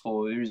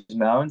beautiful. There's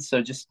mountains,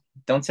 so just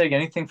don't take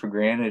anything for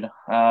granted.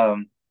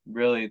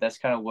 Really, that's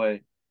kind of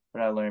what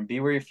I learned. Be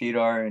where your feet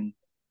are, and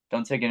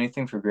don't take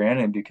anything for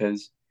granted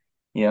because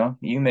you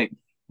make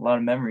a lot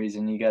of memories,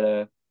 and you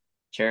gotta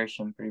cherish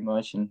them pretty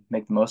much and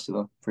make the most of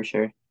them for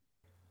sure.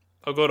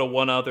 I'll go to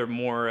one other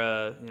more,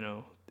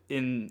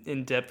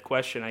 in depth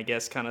question, I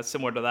guess, kind of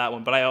similar to that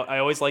one. But I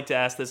always like to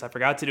ask this. I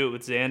forgot to do it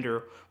with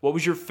Xander. What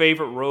was your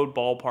favorite road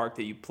ballpark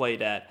that you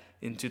played at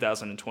in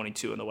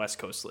 2022 in the West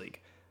Coast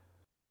League?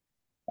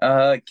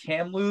 Uh,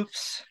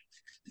 Kamloops.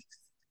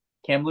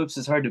 Kamloops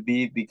is hard to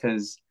beat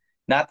because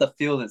not the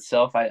field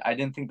itself. I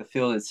didn't think the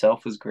field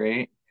itself was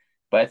great,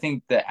 but I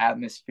think the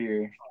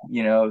atmosphere,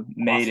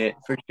 made it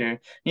for sure.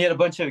 You had a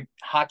bunch of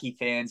hockey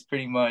fans,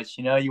 pretty much.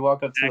 You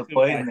walk up to the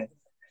plate and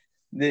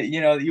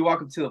you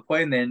walk up to the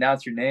plate and they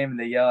announce your name and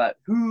they yell out,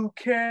 "Who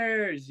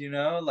cares?"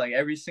 Like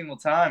every single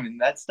time,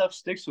 and that stuff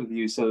sticks with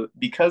you. So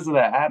because of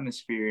that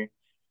atmosphere,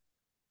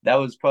 that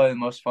was probably the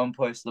most fun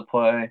place to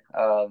play.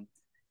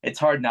 It's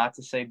hard not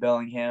to say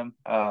Bellingham.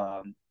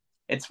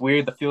 It's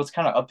weird. The field's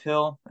kind of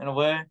uphill in a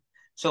way.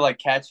 So like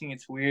catching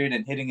it's weird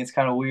and hitting it's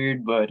kind of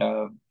weird, but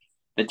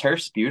the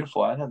turf's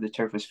beautiful. I thought the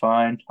turf was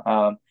fine.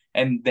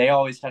 And they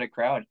always had a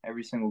crowd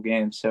every single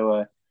game.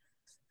 So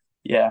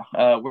yeah,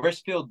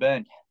 worst field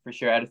Bend for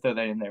sure. I had to throw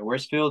that in there.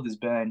 Worst field is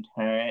Bend.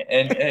 All right,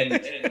 and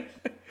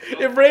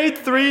it rained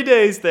 3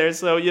 days there,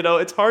 so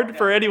it's hard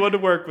for anyone to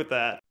work with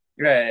that.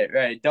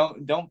 Right.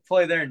 Don't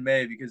play there in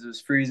May because it was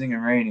freezing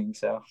and raining.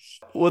 So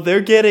well, they're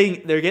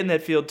getting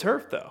that field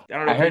turf though.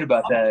 I heard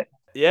about that.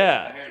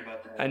 Yeah,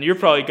 and you're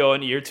probably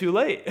going a year too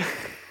late.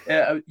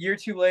 Yeah, a year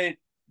too late,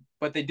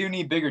 but they do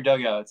need bigger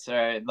dugouts. All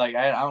right, like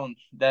I don't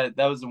that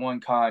was the one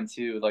con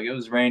too. Like it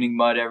was raining,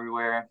 mud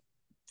everywhere.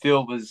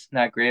 Field was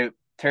not great.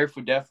 Turf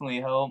would definitely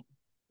help.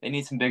 They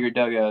need some bigger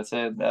dugouts.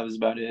 That was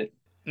about it.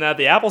 Now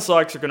the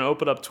AppleSox are going to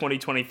open up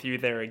 2023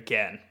 there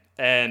again.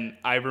 And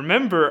I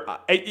remember,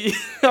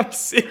 I'm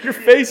seeing your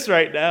face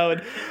right now,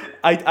 and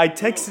I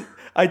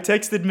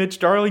texted Mitch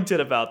Darlington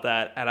about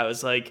that, and I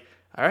was like,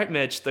 all right,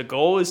 Mitch, the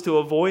goal is to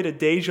avoid a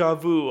deja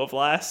vu of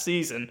last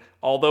season,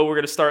 although we're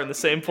going to start in the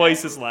same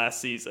place as last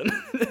season.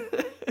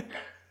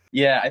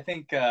 Yeah, I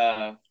think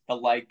the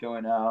light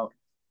going out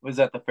was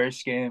at the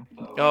first game.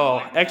 Oh,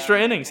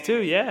 extra innings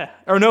too, yeah.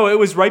 Or no, it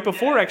was right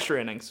before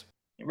extra innings.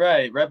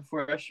 Right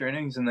before extra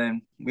innings, and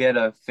then we had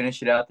to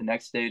finish it out the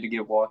next day to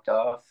get walked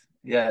off.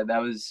 Yeah,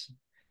 that was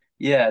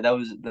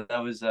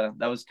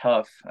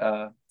tough.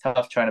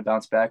 Tough trying to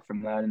bounce back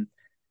from that and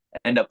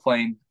end up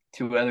playing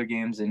 2 other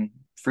games in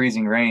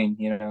freezing rain.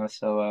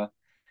 So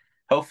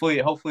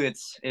hopefully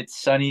it's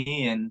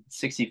sunny and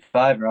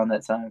 65 around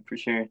that time for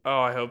sure.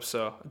 Oh, I hope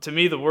so. To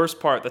me, the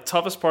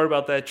toughest part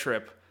about that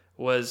trip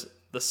was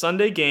the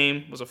Sunday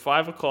game was a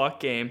 5:00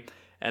 game,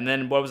 and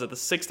then what was it, the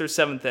 6th or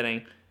 7th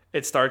inning?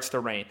 It starts to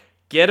rain.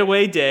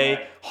 Getaway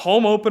day,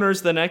 home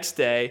openers the next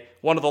day,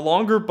 one of the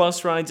longer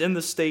bus rides in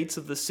the States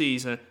of the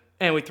season,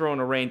 and we throw in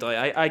a rain delay.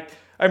 I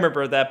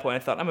remember at that point, I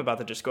thought, I'm about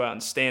to just go out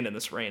and stand in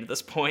this rain at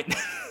this point.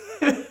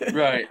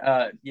 Right.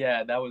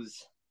 Yeah,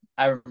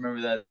 I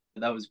remember that.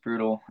 That was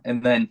brutal.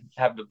 And then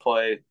having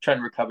to trying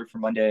to recover for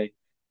Monday.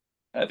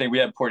 I think we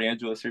had Port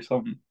Angeles or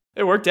something.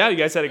 It worked out. You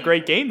guys had a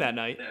great game that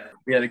night.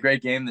 We had a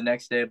great game the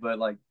next day, but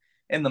like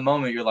in the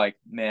moment, you're like,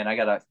 man, I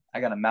got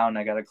a mountain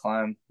I got to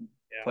climb.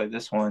 Play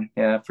this one,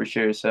 yeah, for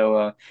sure.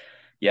 So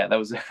yeah, that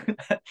was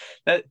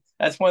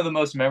that's one of the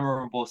most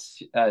memorable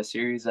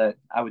series that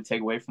I would take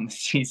away from the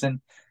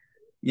season.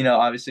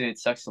 Obviously it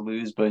sucks to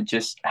lose, but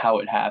just how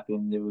it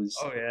happened, it was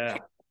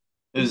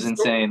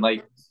insane.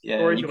 Like,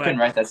 yeah, you couldn't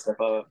write that stuff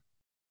up.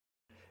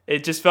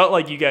 It just felt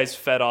like you guys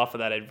fed off of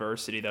that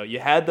adversity, though. You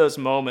had those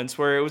moments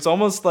where it was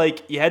almost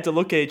like you had to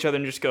look at each other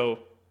and just go,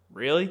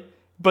 really?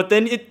 But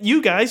then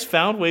you guys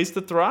found ways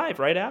to thrive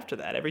right after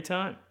that every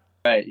time.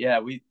 Right, yeah,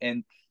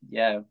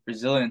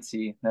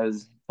 resiliency. That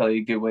was probably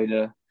a good way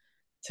to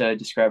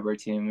describe our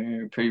team.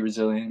 We were pretty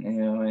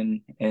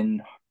resilient,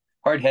 and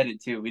hard-headed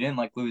too. We didn't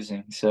like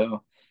losing,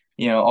 so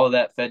all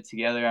that fed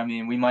together. I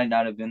mean, we might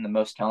not have been the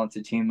most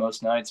talented team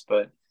most nights,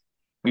 but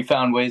we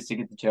found ways to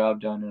get the job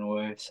done in a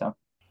way. So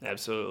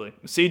absolutely,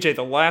 CJ.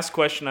 The last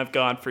question I've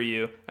got for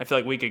you. I feel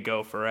like we could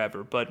go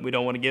forever, but we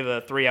don't want to give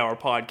a 3-hour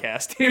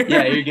podcast here.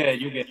 Yeah, you're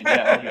good.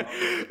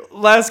 Yeah,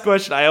 last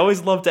question. I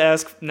always love to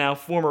ask now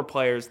former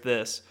players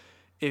this.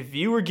 If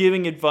you were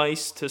giving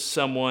advice to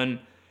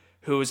someone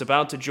who is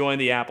about to join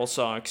the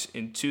AppleSox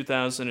in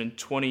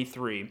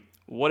 2023,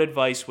 what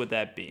advice would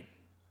that be?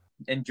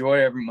 Enjoy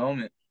every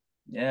moment.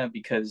 Yeah,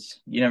 because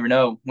you never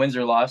know. Wins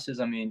or losses,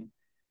 I mean,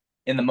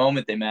 in the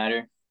moment they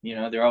matter.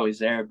 They're always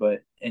there,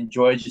 but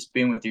enjoy just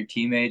being with your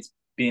teammates,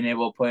 being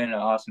able to play in an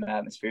awesome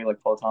atmosphere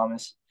like Paul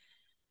Thomas.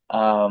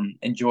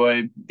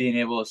 Enjoy being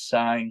able to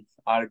sign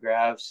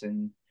autographs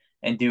and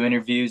do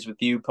interviews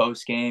with you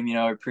post-game,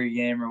 or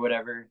pre-game or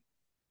whatever.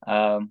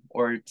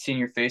 Or seeing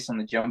your face on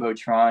the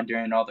Jumbotron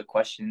during all the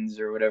questions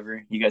or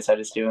whatever you guys had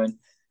us doing.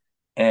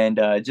 And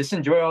just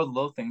enjoy all the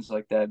little things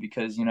like that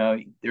because,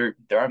 there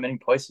aren't many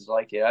places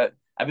like it.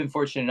 I've been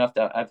fortunate enough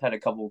that I've had a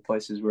couple of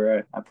places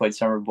where I played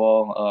summer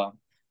ball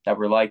that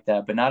were like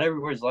that, but not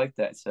everywhere's like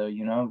that. So,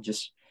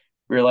 just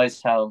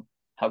realize how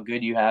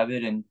good you have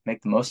it and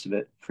make the most of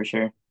it for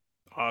sure.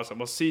 Awesome.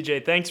 Well,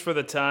 CJ, thanks for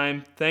the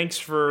time. Thanks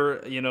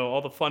for,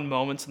 all the fun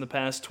moments in the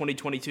past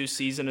 2022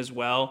 season as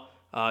well.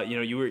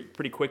 You were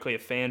pretty quickly a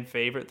fan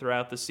favorite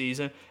throughout the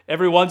season.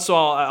 Every once in a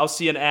while, I'll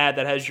see an ad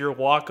that has your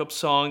walk-up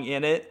song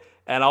in it,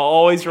 and I'll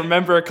always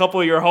remember a couple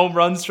of your home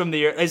runs from the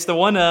year. It's the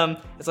one,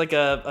 it's like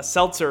a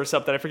seltzer or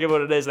something. I forget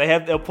what it is.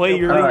 They'll play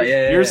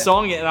your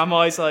song, and I'm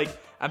always like,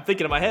 I'm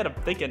thinking in my head,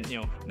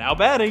 now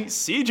batting,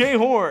 CJ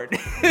Horn.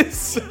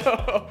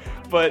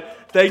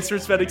 But Thanks for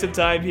spending some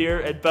time here,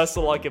 and best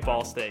of luck at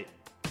Ball State.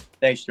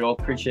 Thanks, Joel.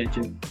 Appreciate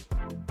you.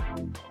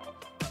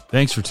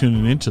 Thanks for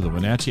tuning in to the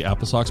Wenatchee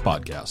AppleSox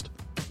podcast.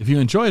 If you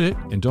enjoyed it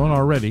and don't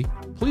already,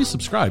 please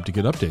subscribe to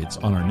get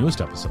updates on our newest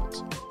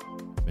episodes.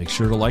 Make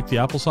sure to like the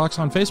AppleSox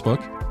on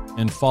Facebook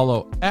and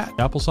follow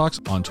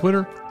 @AppleSox on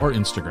Twitter or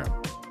Instagram.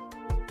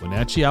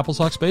 Wenatchee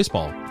AppleSox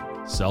Baseball,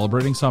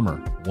 celebrating summer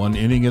one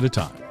inning at a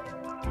time.